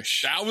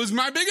Irish? That was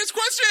my biggest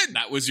question.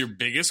 That was your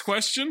biggest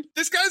question?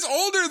 This guy's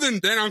older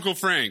than Uncle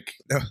Frank.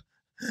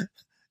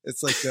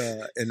 It's like,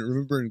 and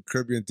remember in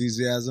Curb Your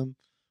Enthusiasm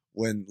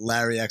when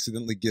Larry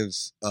accidentally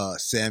gives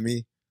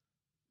Sammy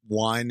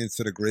wine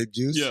instead of grape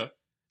juice? Yeah.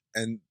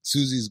 And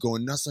Susie's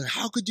going nuts like,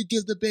 how could you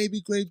give the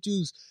baby grape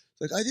juice?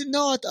 It's like, I didn't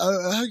know.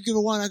 How you give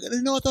her wine? I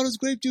didn't know. I thought it was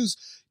grape juice.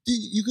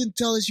 You can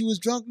tell that she was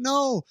drunk.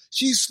 No,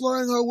 she's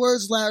slurring her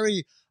words,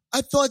 Larry.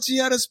 I thought she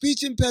had a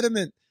speech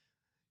impediment.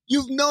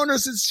 You've known her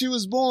since she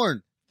was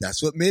born.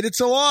 That's what made it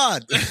so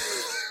odd.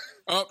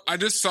 Oh, I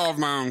just solved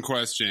my own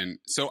question.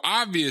 So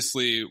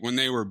obviously, when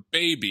they were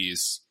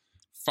babies,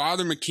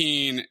 Father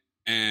McKean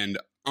and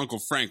Uncle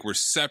Frank were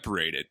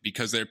separated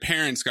because their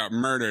parents got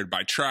murdered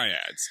by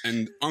triads.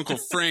 And Uncle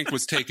Frank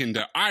was taken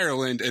to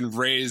Ireland and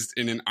raised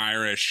in an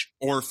Irish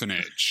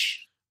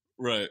orphanage.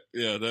 Right.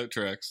 Yeah, that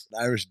tracks.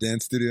 An Irish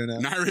dance studio now.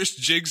 An Irish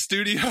jig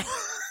studio.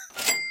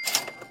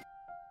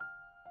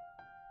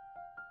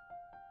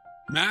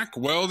 Mack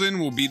Weldon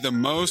will be the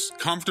most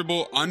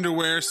comfortable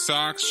underwear,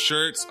 socks,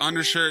 shirts,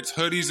 undershirts,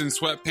 hoodies, and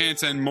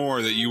sweatpants and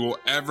more that you will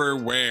ever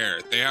wear.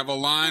 They have a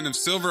line of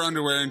silver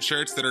underwear and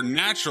shirts that are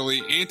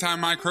naturally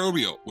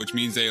antimicrobial, which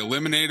means they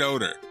eliminate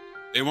odor.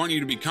 They want you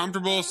to be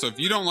comfortable, so if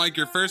you don't like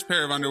your first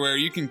pair of underwear,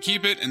 you can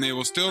keep it and they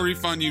will still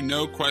refund you,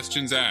 no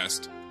questions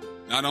asked.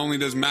 Not only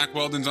does Mack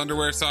Weldon's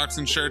underwear, socks,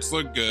 and shirts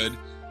look good,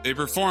 they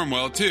perform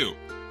well too.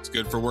 It's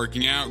good for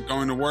working out,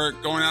 going to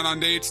work, going out on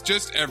dates,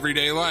 just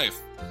everyday life.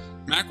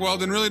 Mack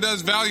Weldon really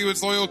does value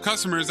its loyal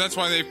customers. That's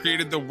why they've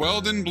created the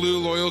Weldon Blue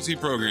Loyalty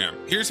Program.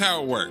 Here's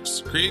how it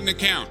works. Create an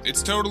account.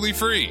 It's totally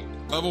free.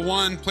 Level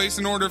 1, place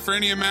an order for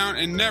any amount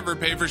and never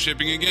pay for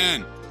shipping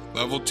again.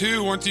 Level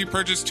 2, once you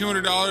purchase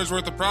 $200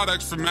 worth of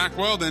products from Mack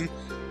Weldon,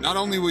 not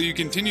only will you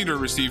continue to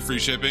receive free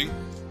shipping,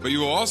 but you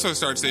will also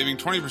start saving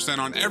 20%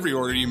 on every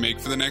order you make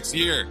for the next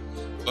year.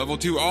 Level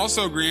 2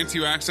 also grants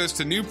you access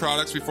to new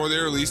products before they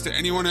are released to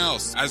anyone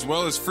else, as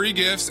well as free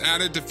gifts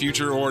added to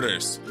future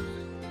orders.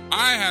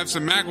 I have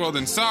some Mack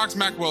Weldon socks,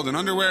 Mack Weldon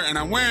underwear, and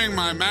I'm wearing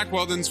my Mack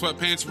Weldon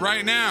sweatpants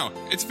right now.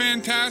 It's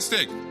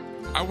fantastic.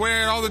 I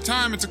wear it all the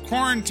time. It's a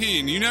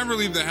quarantine. You never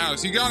leave the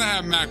house. You gotta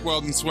have Mack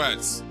Weldon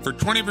sweats. For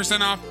 20%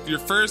 off your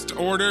first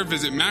order,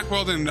 visit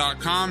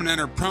MackWeldon.com and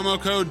enter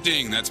promo code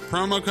DING. That's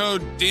promo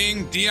code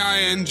DING,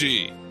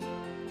 D-I-N-G.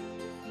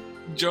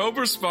 Job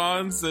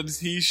responds that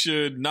he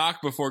should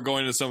knock before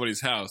going to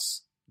somebody's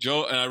house.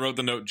 Joe, and I wrote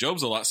the note,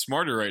 Job's a lot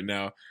smarter right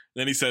now.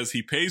 Then he says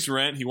he pays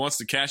rent, he wants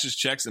to cash his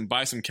checks and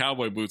buy some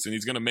cowboy boots, and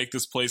he's going to make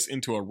this place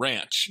into a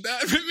ranch.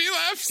 That made me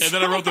laugh so And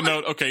then I wrote the much.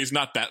 note, okay, he's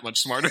not that much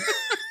smarter.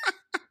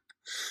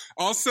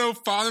 Also,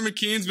 Father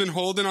McKean's been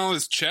holding all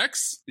his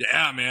checks.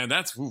 Yeah, man,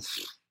 that's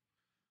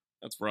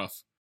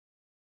rough.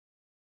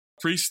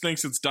 Priest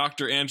thinks it's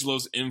Dr.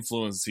 Angelo's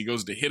influence. He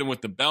goes to hit him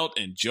with the belt,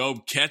 and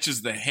Job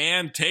catches the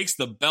hand, takes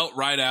the belt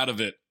right out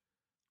of it.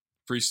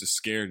 Priest is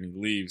scared and he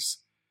leaves.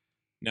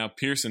 Now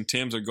Pierce and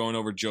Timms are going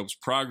over Job's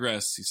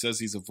progress. He says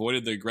he's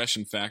avoided the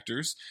aggression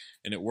factors,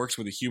 and it works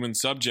with a human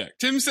subject.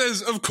 Tim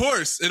says, of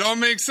course, it all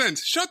makes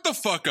sense. Shut the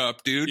fuck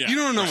up, dude. Yeah, You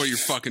don't know right. what you're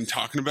fucking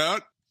talking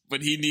about.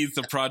 But he needs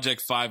the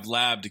Project 5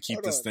 lab to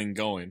keep this thing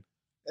going.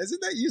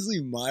 Isn't that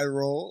usually my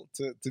role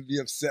to be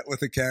upset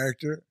with a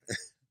character?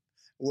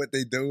 What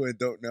they do and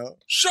don't know?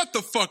 Shut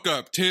the fuck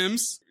up,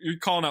 Tims. You're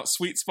calling out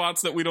sweet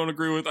spots that we don't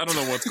agree with. I don't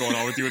know what's going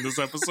on with you in this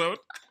episode.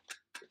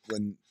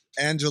 When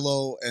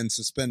Angelo and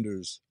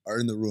Suspenders are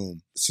in the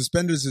room,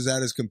 Suspenders is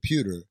at his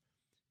computer.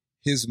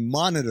 His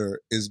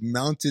monitor is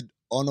mounted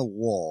on a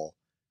wall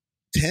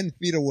 10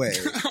 feet away.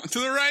 To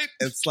the right?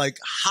 It's like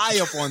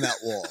high up on that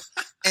wall.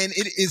 And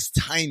it is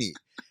tiny.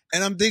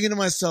 And I'm thinking to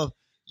myself,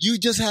 you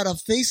just had a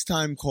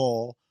FaceTime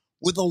call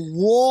with a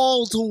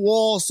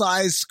wall-to-wall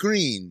size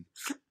screen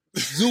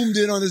zoomed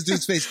in on this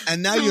dude's face.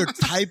 And now you're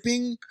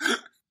typing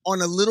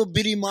on a little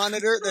bitty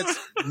monitor that's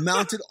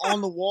mounted on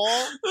the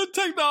wall. The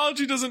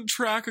technology doesn't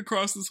track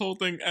across this whole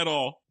thing at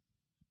all.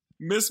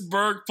 Miss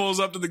Burke pulls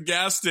up to the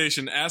gas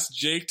station, asks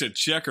Jake to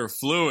check her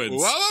fluids.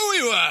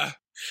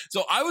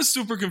 So I was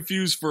super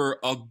confused for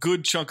a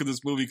good chunk of this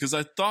movie because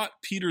I thought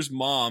Peter's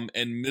mom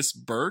and Miss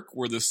Burke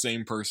were the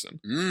same person.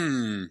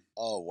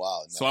 Oh,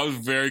 wow. No. So I was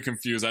very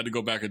confused. I had to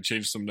go back and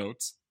change some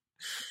notes.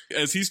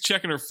 As he's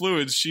checking her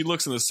fluids, she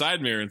looks in the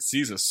side mirror and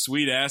sees a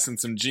sweet ass and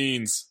some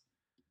jeans.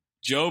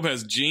 Job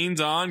has jeans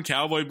on,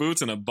 cowboy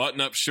boots, and a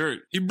button-up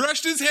shirt. He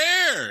brushed his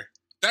hair.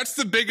 That's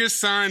the biggest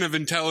sign of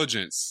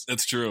intelligence.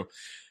 That's true.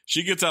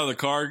 She gets out of the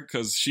car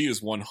because she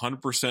is 100%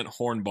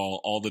 hornball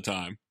all the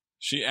time.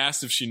 She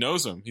asks if she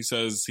knows him. He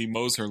says he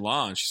mows her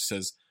lawn. She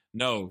says,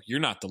 "No, you're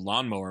not the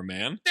lawnmower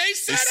man." They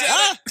said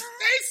it.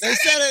 They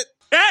said it.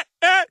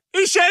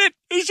 He said it.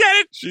 He said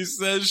it. She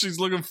says she's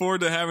looking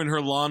forward to having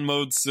her lawn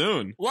mowed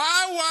soon.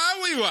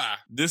 Why?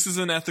 This is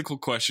an ethical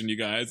question, you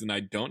guys, and I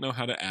don't know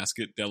how to ask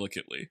it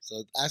delicately.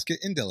 So ask it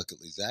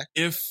indelicately, Zach.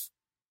 If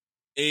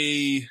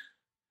a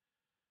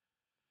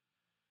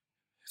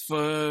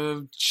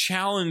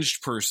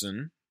challenged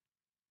person...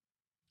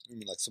 You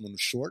mean like someone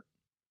who's short?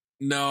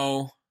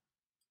 No,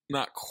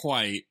 not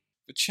quite.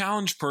 A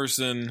challenged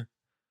person...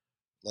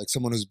 Like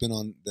someone who's been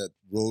on that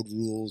Road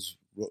Rules...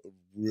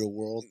 Real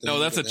world thing? No,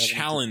 that's a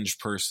challenge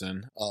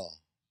person. Oh.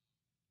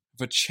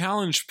 If a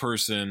challenged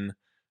person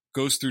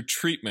goes through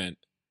treatment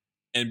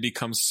and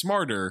becomes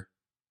smarter,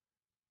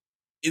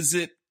 is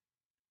it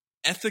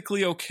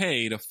ethically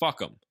okay to fuck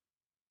them?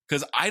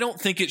 Because I don't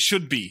think it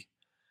should be.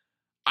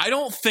 I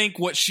don't think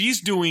what she's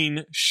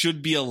doing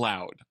should be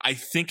allowed. I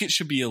think it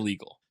should be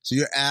illegal. So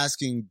you're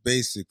asking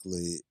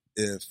basically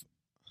if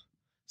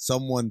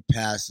someone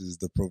passes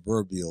the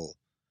proverbial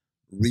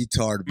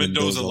retard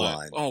Mendoza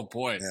line. Oh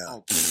boy. Yeah.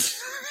 Oh,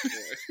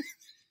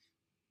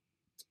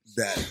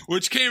 that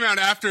which came out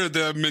after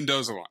the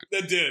Mendoza line.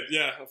 That did,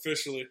 yeah,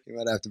 officially. Came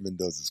out after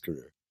Mendoza's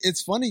career.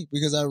 It's funny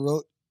because I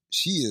wrote,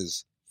 she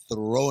is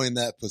throwing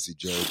that pussy,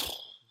 Joe.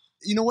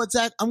 You know what,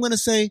 Zach? I'm going to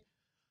say,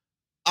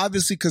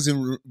 obviously, because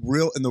in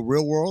the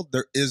real world,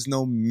 there is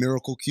no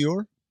miracle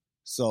cure.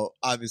 So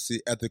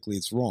obviously, ethically,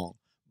 it's wrong.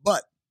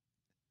 But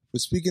we're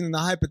speaking in the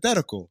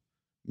hypothetical.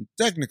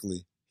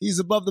 Technically, he's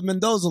above the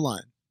Mendoza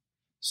line.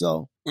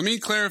 So let me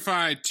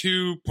clarify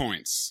 2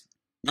 points.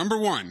 Number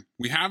one,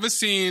 we have a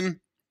scene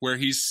where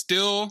he's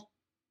still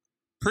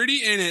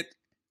pretty in it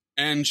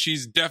and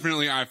she's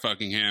definitely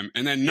eye-fucking him.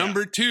 And then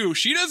number two,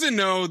 she doesn't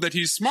know that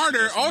he's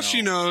smarter. All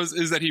she knows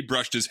is that he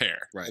brushed his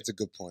hair. Right. That's a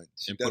good point.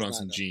 And put on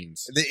some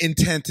jeans. The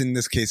intent in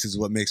this case is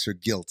what makes her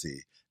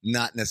guilty,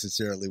 not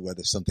necessarily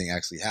whether something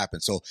actually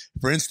happened. So,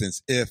 for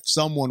instance, if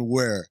someone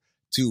were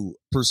to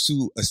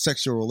pursue a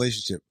sexual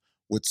relationship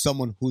with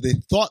someone who they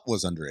thought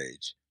was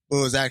underage,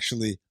 but was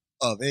actually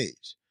of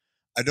age,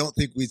 I don't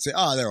think we'd say,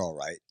 oh, they're all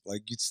right.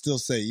 Like, you'd still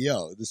say,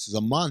 yo, this is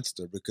a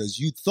monster because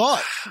you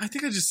thought. I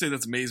think I just say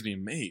that's Maze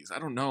being Maze. I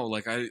don't know.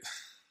 Like, I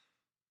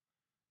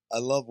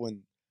love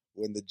when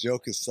the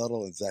joke is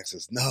subtle and Zach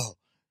says, no,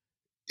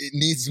 it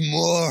needs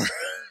more.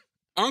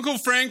 Uncle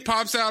Frank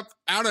pops out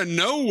of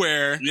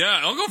nowhere.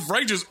 Yeah, Uncle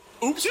Frank just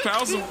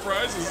pals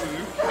surprises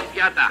him. He's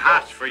got the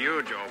hots for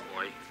you, Joe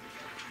boy.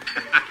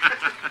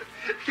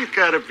 You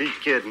gotta be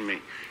kidding me.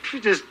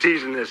 She's just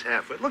teasing this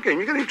halfwit. Look at him,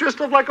 you're getting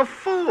dressed up like a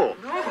fool.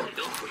 No,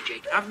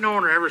 Jake. I've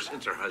known her ever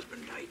since her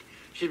husband died.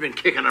 She's been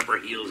kicking up her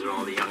heels at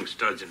all the young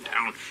studs in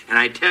town. And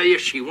I tell you,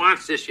 she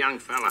wants this young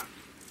fella.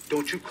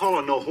 Don't you call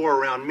her no whore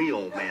around me,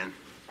 old man.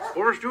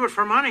 Whores do it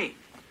for money.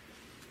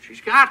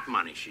 She's got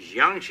money. She's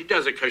young. She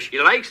does it because she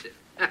likes it.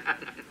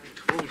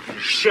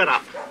 Shut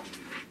up.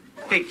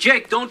 Hey,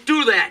 Jake, don't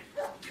do that.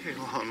 Hey,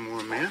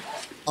 Lawnmower man.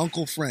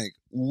 Uncle Frank,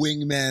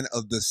 wingman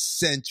of the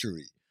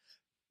century.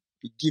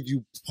 We give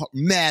you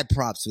mad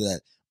props for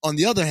that. On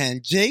the other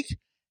hand, Jake,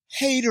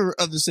 hater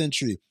of the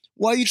century.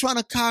 Why are you trying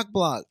to cock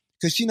block?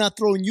 Because she not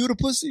throwing you the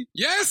pussy?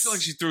 Yes. I feel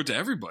like she threw it to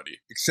everybody.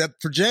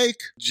 Except for Jake.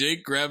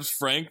 Jake grabs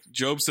Frank.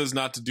 Job says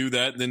not to do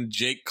that. Then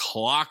Jake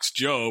clocks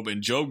Job,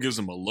 and Job gives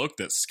him a look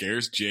that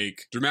scares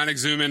Jake. Dramatic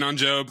zoom in on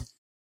Job.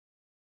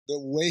 The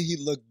way he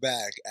looked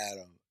back at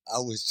him, I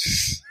was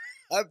just,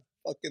 I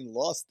fucking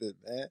lost it,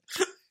 man.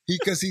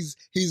 Because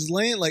he's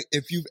laying, like,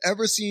 if you've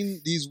ever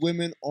seen these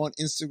women on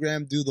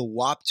Instagram do the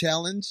WAP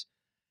challenge,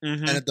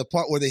 and at the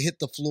part where they hit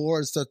the floor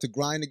and start to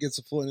grind against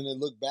the floor and then they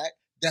look back,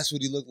 that's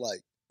what he looked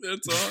like.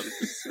 That's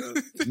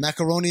 100%.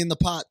 Macaroni in the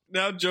pot.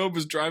 Now Job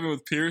is driving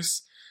with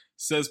Pierce.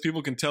 Says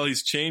people can tell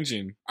he's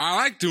changing. I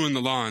like doing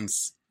the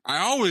lawns. I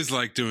always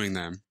like doing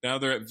them. Now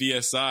they're at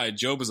VSI.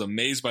 Job is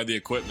amazed by the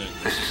equipment.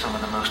 This is some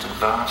of the most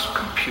advanced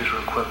computer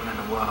equipment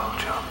in the world,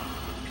 Job.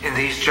 In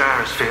these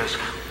gyrospheres,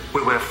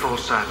 we wear full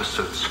cyber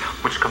suits,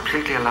 which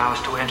completely allow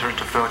us to enter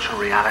into virtual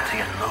reality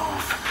and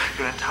move.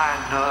 Your entire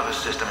nervous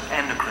system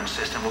and endocrine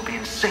system will be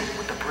in sync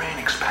with the brain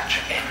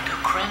expansion.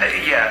 Endocrine?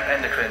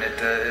 Endocrine.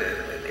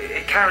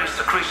 It carries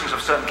secretions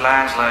of certain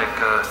glands like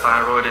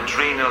thyroid,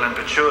 adrenal, and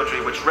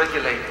pituitary, which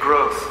regulate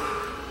growth.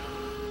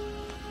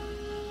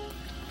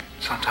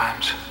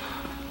 Sometimes,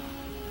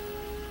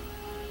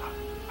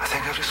 I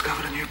think I've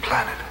discovered a new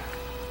planet.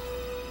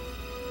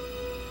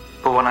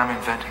 But one I'm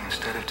inventing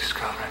instead of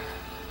discovering.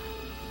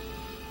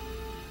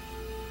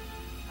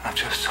 I've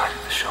just sighted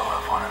the shore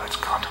of one of its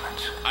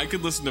continents. I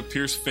could listen to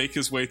Pierce fake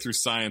his way through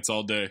science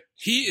all day.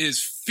 He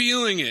is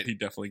feeling it. He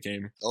definitely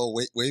came. Oh,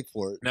 wait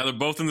for it. Now they're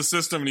both in the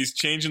system, and he's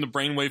changing the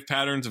brainwave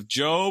patterns of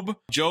Job.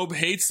 Job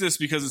hates this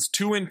because it's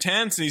too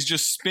intense, and he's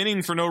just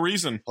spinning for no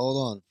reason. Hold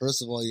on.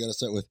 First of all, you got to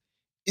start with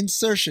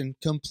insertion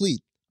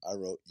complete. I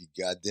wrote, you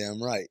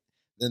goddamn right.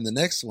 Then the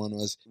next one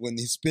was when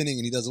he's spinning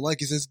and he doesn't like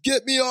it, he says,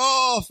 get me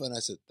off. And I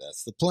said,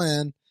 that's the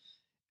plan.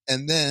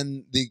 And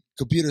then the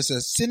computer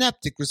says,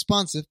 synaptic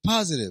responsive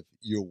positive.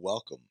 You're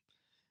welcome.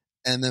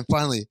 And then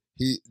finally,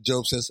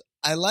 Job says,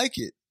 I like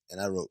it. And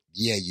I wrote,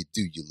 yeah, you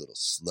do, you little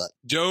slut.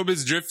 Job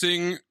is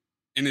drifting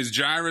in his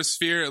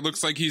gyrosphere. It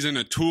looks like he's in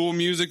a Tool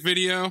music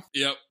video.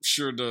 Yep,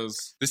 sure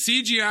does. The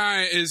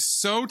CGI is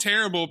so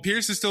terrible.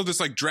 Pierce is still just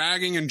like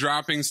dragging and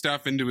dropping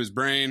stuff into his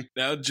brain.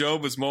 Now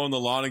Job is mowing the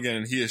lawn again,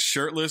 and he is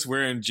shirtless,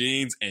 wearing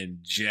jeans, and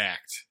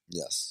jacked.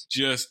 Yes.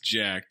 Just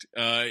jacked.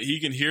 He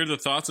can hear the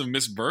thoughts of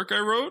Miss Burke, I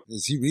wrote.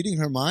 Is he reading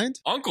her mind?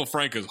 Uncle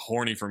Frank is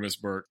horny for Miss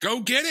Burke.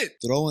 Go get it.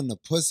 Throwing the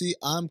pussy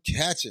I'm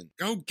catching.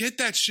 Go get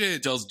that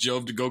shit. Tells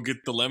Job to go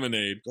get the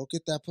lemonade. Go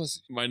get that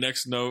pussy. My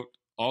next note,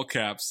 all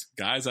caps.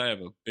 Guys, I have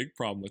a big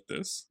problem with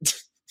this.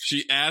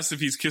 She asks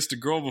if he's kissed a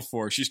girl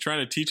before. She's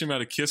trying to teach him how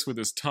to kiss with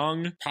his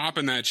tongue.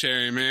 Popping that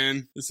cherry,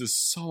 man. This is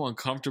so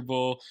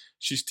uncomfortable.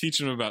 She's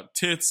teaching him about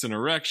tits and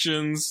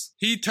erections.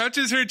 He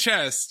touches her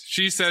chest.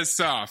 She says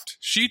soft.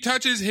 She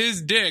touches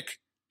his dick.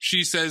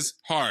 She says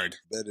hard.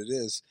 Bet it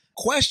is.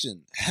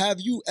 Question. Have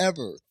you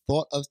ever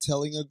thought of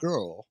telling a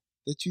girl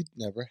that you'd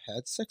never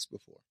had sex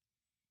before?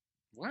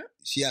 What?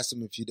 She asked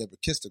him if he'd ever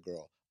kissed a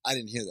girl. I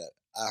didn't hear that.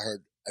 I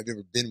heard, I've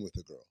never been with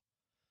a girl.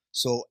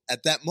 So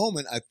at that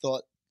moment, I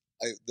thought,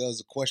 there was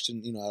a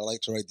question, I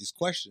like to write these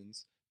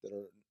questions that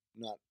are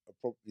not,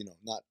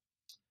 not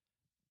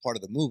part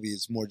of the movie.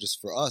 It's more just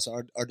for us,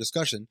 our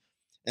discussion.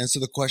 And so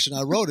the question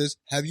I wrote is,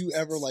 have you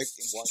ever, when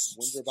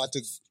you're about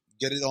to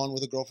get it on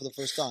with a girl for the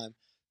first time,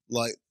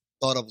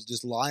 thought of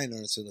just lying to her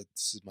and said,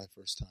 this is my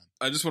first time?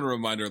 I just want to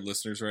remind our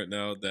listeners right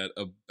now that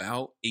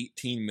about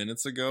 18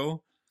 minutes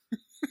ago,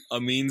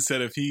 Amin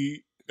said if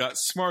he got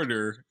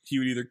smarter, he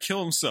would either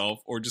kill himself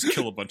or just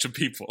kill a bunch of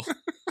people.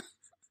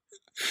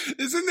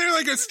 Isn't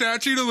there a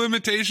statute of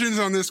limitations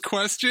on this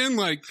question?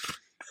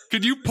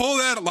 Could you pull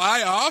that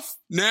lie off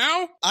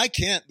now? I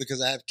can't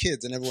because I have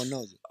kids and everyone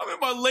knows it. I'm in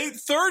my late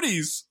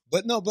 30s.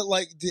 But no,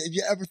 have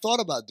you ever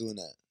thought about doing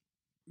that?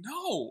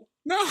 No.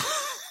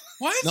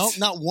 What? No,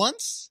 not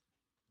once?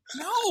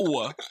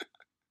 No.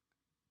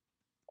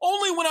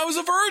 Only when I was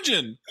a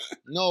virgin.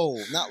 No,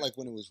 not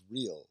when it was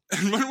real.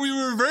 And when we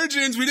were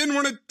virgins, we didn't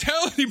want to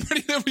tell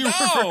anybody that we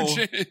were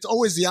virgins. It's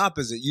always the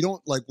opposite. You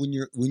don't when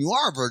you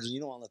are a virgin, you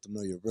don't want to let them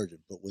know you're a virgin.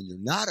 But when you're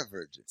not a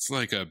virgin, it's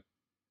like a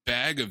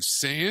bag of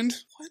sand.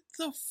 What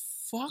the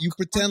fuck? You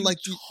pretend are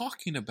you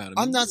talking about it.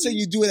 I'm not saying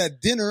you do it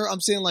at dinner.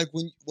 I'm saying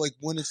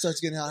when it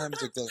starts getting hot,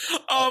 it's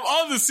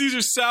on the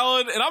Caesar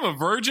salad, and I'm a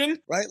virgin,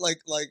 right?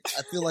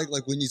 I feel like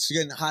when it's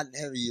getting hot and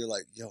heavy, you're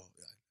like, yo,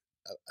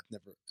 I've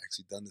never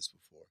actually done this before.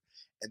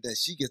 And then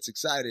she gets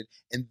excited,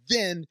 and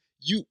then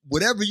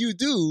whatever you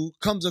do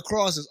comes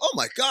across as, oh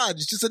my God,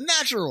 it's just a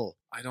natural.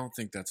 I don't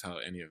think that's how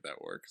any of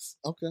that works.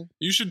 Okay.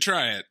 You should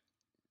try it.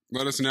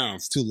 Let us know.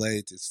 It's too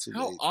late.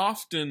 How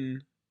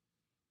often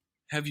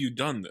have you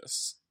done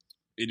this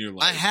in your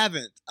life? I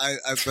haven't.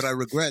 But I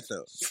regret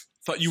though.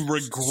 Thought you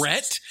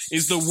regret?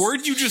 Is the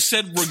word you just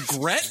said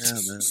regret? Yeah,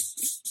 man.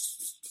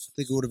 I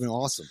think it would have been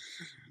awesome.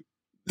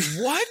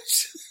 What?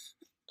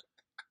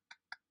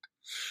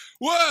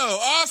 Whoa,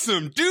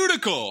 awesome.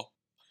 Dudical.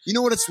 You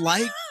know what it's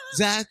like,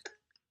 Zach?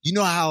 You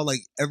know how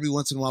every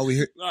once in a while we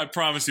hear... I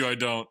promise you I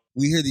don't.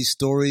 We hear these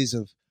stories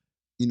of,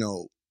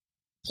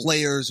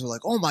 players who are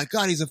like, oh my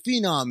God, he's a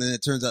phenom. And it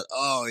turns out,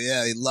 oh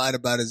yeah, he lied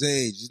about his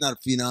age. He's not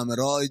a phenom at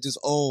all. He's just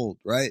old,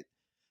 right?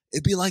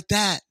 It'd be like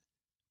that,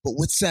 but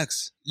with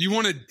sex. You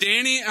want a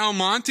Danny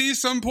Almonte,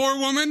 some poor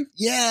woman?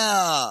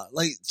 Yeah.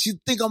 She'd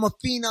think I'm a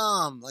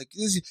phenom.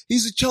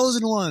 He's a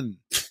chosen one.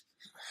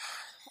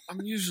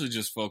 I'm usually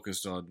just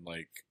focused on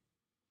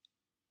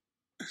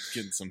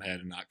getting some head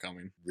and not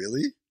coming.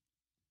 Really?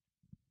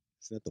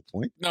 Is that the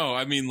point? No,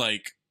 I mean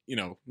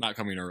not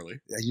coming early.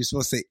 Yeah, you're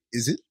supposed to say,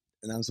 is it?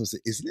 And I'm supposed to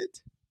say, isn't it?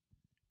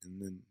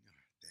 And then,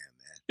 damn,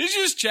 man. Did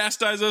you just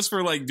chastise us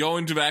for like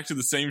going back to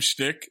the same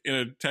shtick in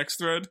a text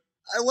thread?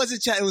 It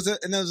wasn't chat. It was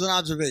an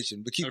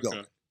observation. But keep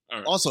going. All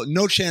right. Also,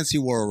 no chance he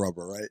wore a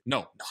rubber, right? No,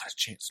 not a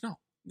chance.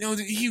 No,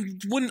 he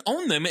wouldn't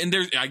own them, and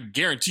I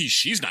guarantee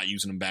she's not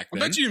using them back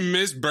then. I bet you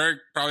Miss Burke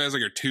probably has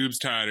like her tubes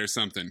tied or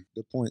something.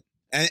 Good point.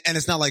 And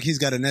it's not like he's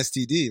got an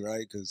STD,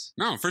 right? Because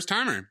no, first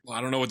timer. Well,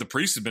 I don't know what the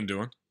priest has been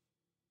doing.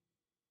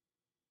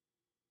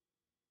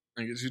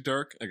 I get too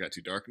dark. I got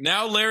too dark.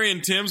 Now Larry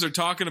and Timms are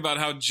talking about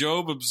how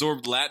Job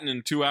absorbed Latin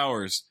in 2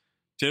 hours.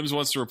 Timms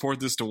wants to report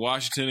this to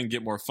Washington and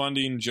get more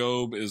funding.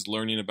 Job is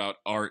learning about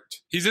art.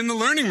 He's in the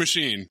learning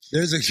machine.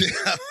 There's a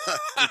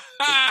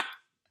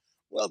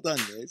well done,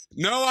 Maze.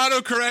 No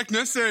autocorrect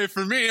necessary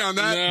for me on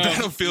that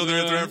Battlefield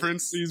Earth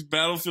reference. He's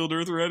Battlefield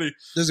Earth ready.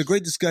 There's a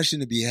great discussion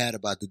to be had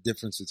about the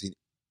difference between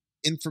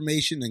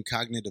information and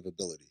cognitive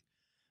ability,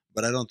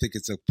 but I don't think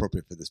it's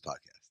appropriate for this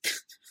podcast.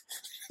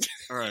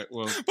 All right,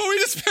 well. But we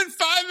just spent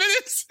 5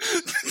 minutes.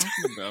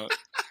 You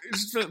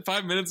just spent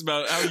 5 minutes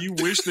about how you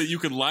wish that you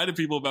could lie to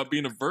people about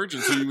being a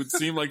virgin so you would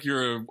seem like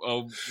you're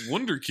a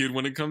wonder kid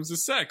when it comes to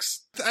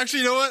sex.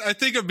 Actually, you know what? I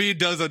think Amin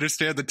does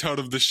understand the tone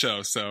of the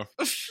show, so.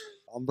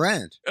 On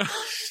brand.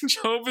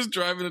 Job is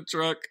driving a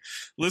truck,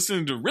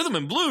 listening to rhythm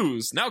and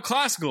blues, now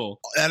classical.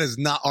 That is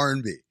not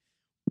R&B.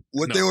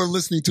 What they were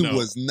listening to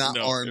was not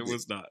R&B. It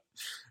was not.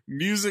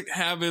 Music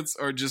habits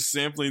are just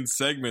sampling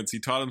segments. He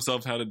taught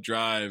himself how to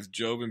drive.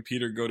 Job and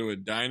Peter go to a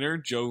diner.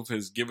 Job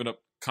has given up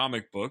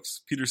comic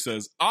books. Peter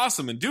says,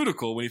 awesome and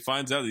dutiful when he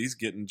finds out that he's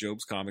getting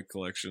Job's comic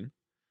collection.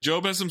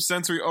 Job has some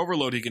sensory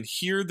overload. He can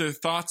hear the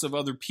thoughts of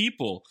other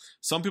people.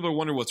 Some people are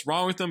wondering what's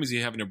wrong with him. Is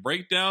he having a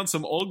breakdown?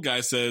 Some old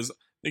guy says,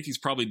 I think he's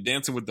probably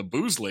dancing with the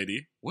booze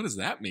lady. What does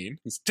that mean?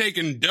 He's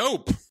taking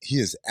dope. He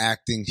is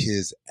acting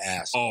his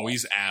ass off. Oh,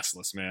 he's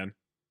assless, man.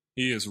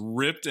 He is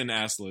ripped and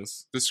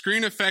assless. The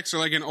screen effects are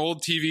like an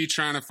old TV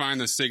trying to find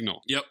the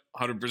signal. Yep,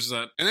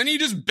 100%. And then he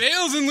just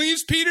bails and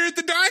leaves Peter at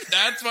the diner.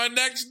 That's my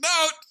next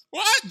note.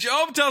 What?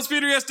 Job tells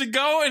Peter he has to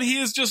go, and he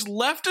has just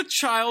left a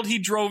child he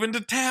drove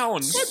into town.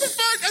 What the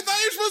fuck? I thought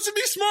you were supposed to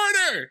be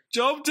smarter.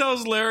 Job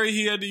tells Larry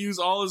he had to use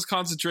all his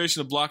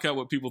concentration to block out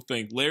what people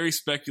think. Larry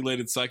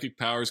speculated psychic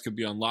powers could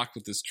be unlocked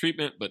with this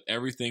treatment, but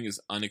everything is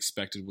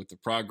unexpected with the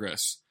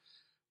progress.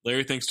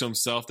 Larry thinks to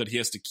himself that he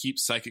has to keep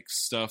psychic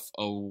stuff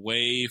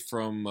away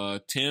from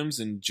Timms,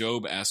 and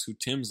Job asks who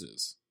Timms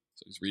is.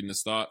 So he's reading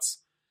his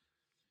thoughts.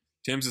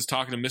 Timms is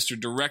talking to Mr.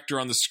 Director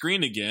on the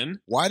screen again.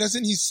 Why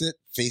doesn't he sit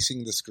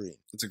facing the screen?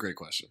 That's a great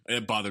question.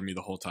 It bothered me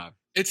the whole time.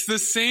 It's the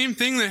same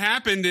thing that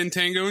happened in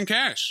Tango and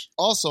Cash.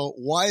 Also,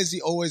 why is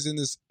he always in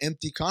this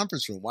empty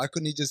conference room? Why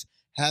couldn't he just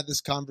have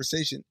this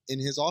conversation in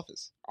his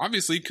office?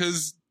 Obviously,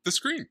 because the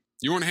screen.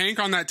 You want Hank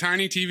on that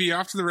tiny TV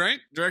off to the right?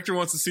 Director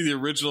wants to see the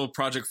original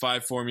Project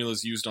 5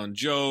 formulas used on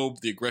Job.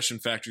 The aggression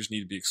factors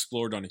need to be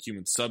explored on a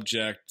human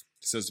subject.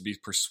 He says to be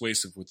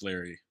persuasive with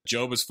Larry.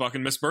 Job is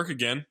fucking Miss Burke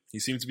again. He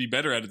seems to be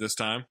better at it this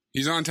time.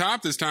 He's on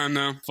top this time,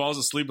 though. Falls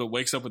asleep but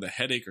wakes up with a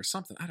headache or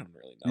something. I don't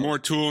really know. More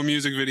Tool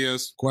music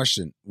videos.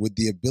 Question. Would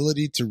the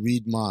ability to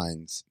read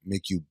minds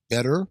make you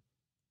better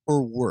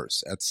or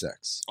worse at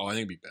sex? Oh, I think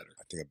it'd be better.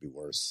 I think it'd be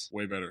worse.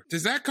 Way better.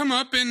 Does that come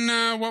up in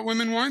What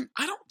Women Want?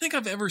 I don't think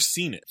I've ever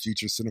seen it.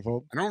 Future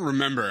Cinephobe? I don't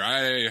remember.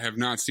 I have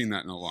not seen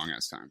that in a long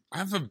ass time. I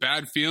have a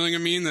bad feeling,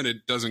 Amin, that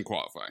it doesn't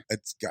qualify.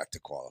 It's got to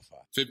qualify.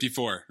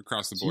 54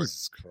 across the board.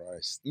 Jesus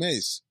Christ.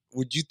 Mace,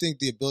 would you think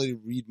the ability to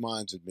read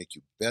minds would make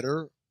you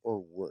better or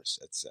worse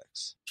at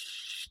sex?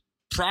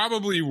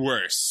 Probably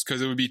worse,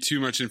 because it would be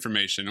too much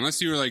information.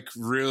 Unless you were like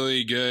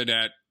really good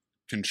at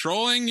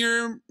controlling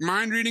your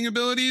mind reading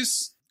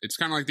abilities. It's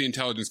kind of like the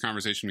intelligence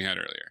conversation we had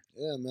earlier.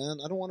 Yeah, man.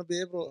 I don't want to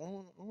be able to, I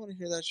don't want to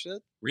hear that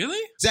shit. Really?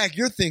 Zach,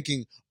 you're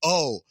thinking,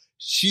 oh,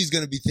 she's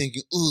going to be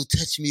thinking, ooh,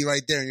 touch me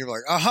right there. And you're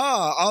like,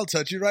 aha, I'll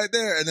touch you right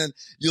there. And then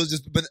you'll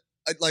just, but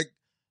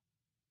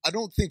I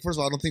don't think, first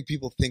of all, I don't think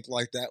people think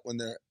like that when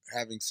they're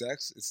having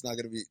sex. It's not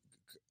going to be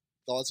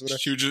thoughts, whatever.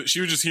 She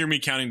would just hear me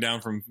counting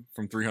down from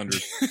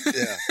 300.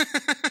 Yeah.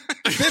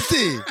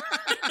 50.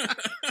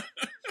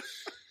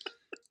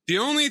 The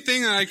only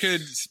thing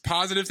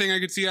positive thing I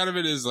could see out of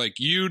it is like,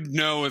 you'd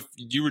know if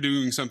you were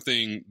doing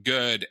something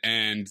good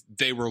and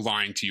they were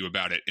lying to you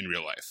about it in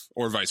real life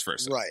or vice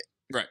versa. Right.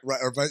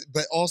 Or,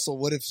 but also,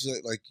 what if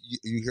like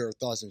you hear her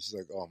thoughts and she's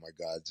like, "Oh my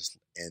God, just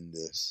end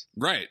this."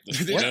 Right.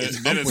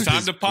 Then it's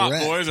time to pop,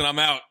 boys, and I'm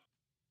out.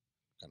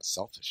 Kind of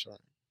selfish, right?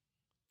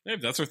 Hey,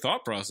 that's her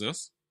thought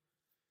process.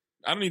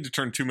 I don't need to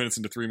turn 2 minutes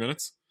into 3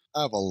 minutes.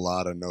 I have a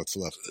lot of notes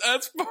left.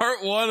 That's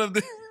part one of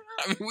the.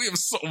 I mean, we have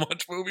so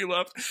much movie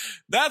left.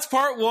 That's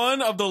part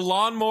one of the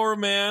Lawnmower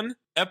Man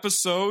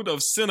episode of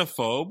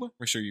Cinephobe.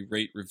 Make sure you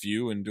rate,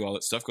 review, and do all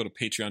that stuff. Go to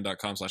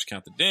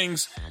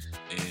patreon.com/countthedings.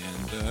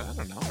 And I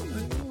don't know.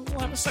 We'll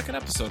have a second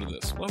episode of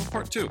this. We'll have a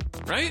part two,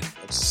 right?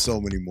 I have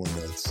so many more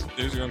notes.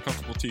 There's your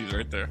uncomfortable tease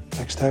right there.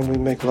 Next time we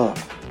make love,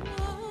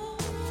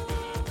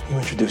 you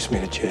introduce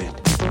me to Jade.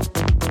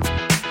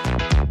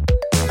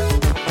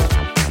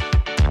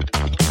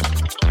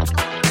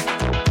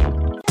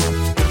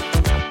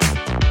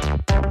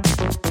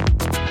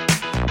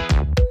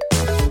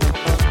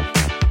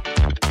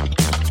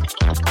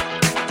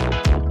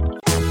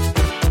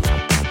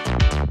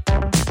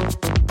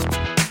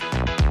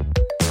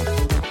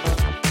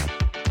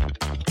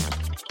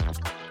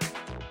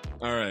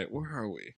 All right, where are we?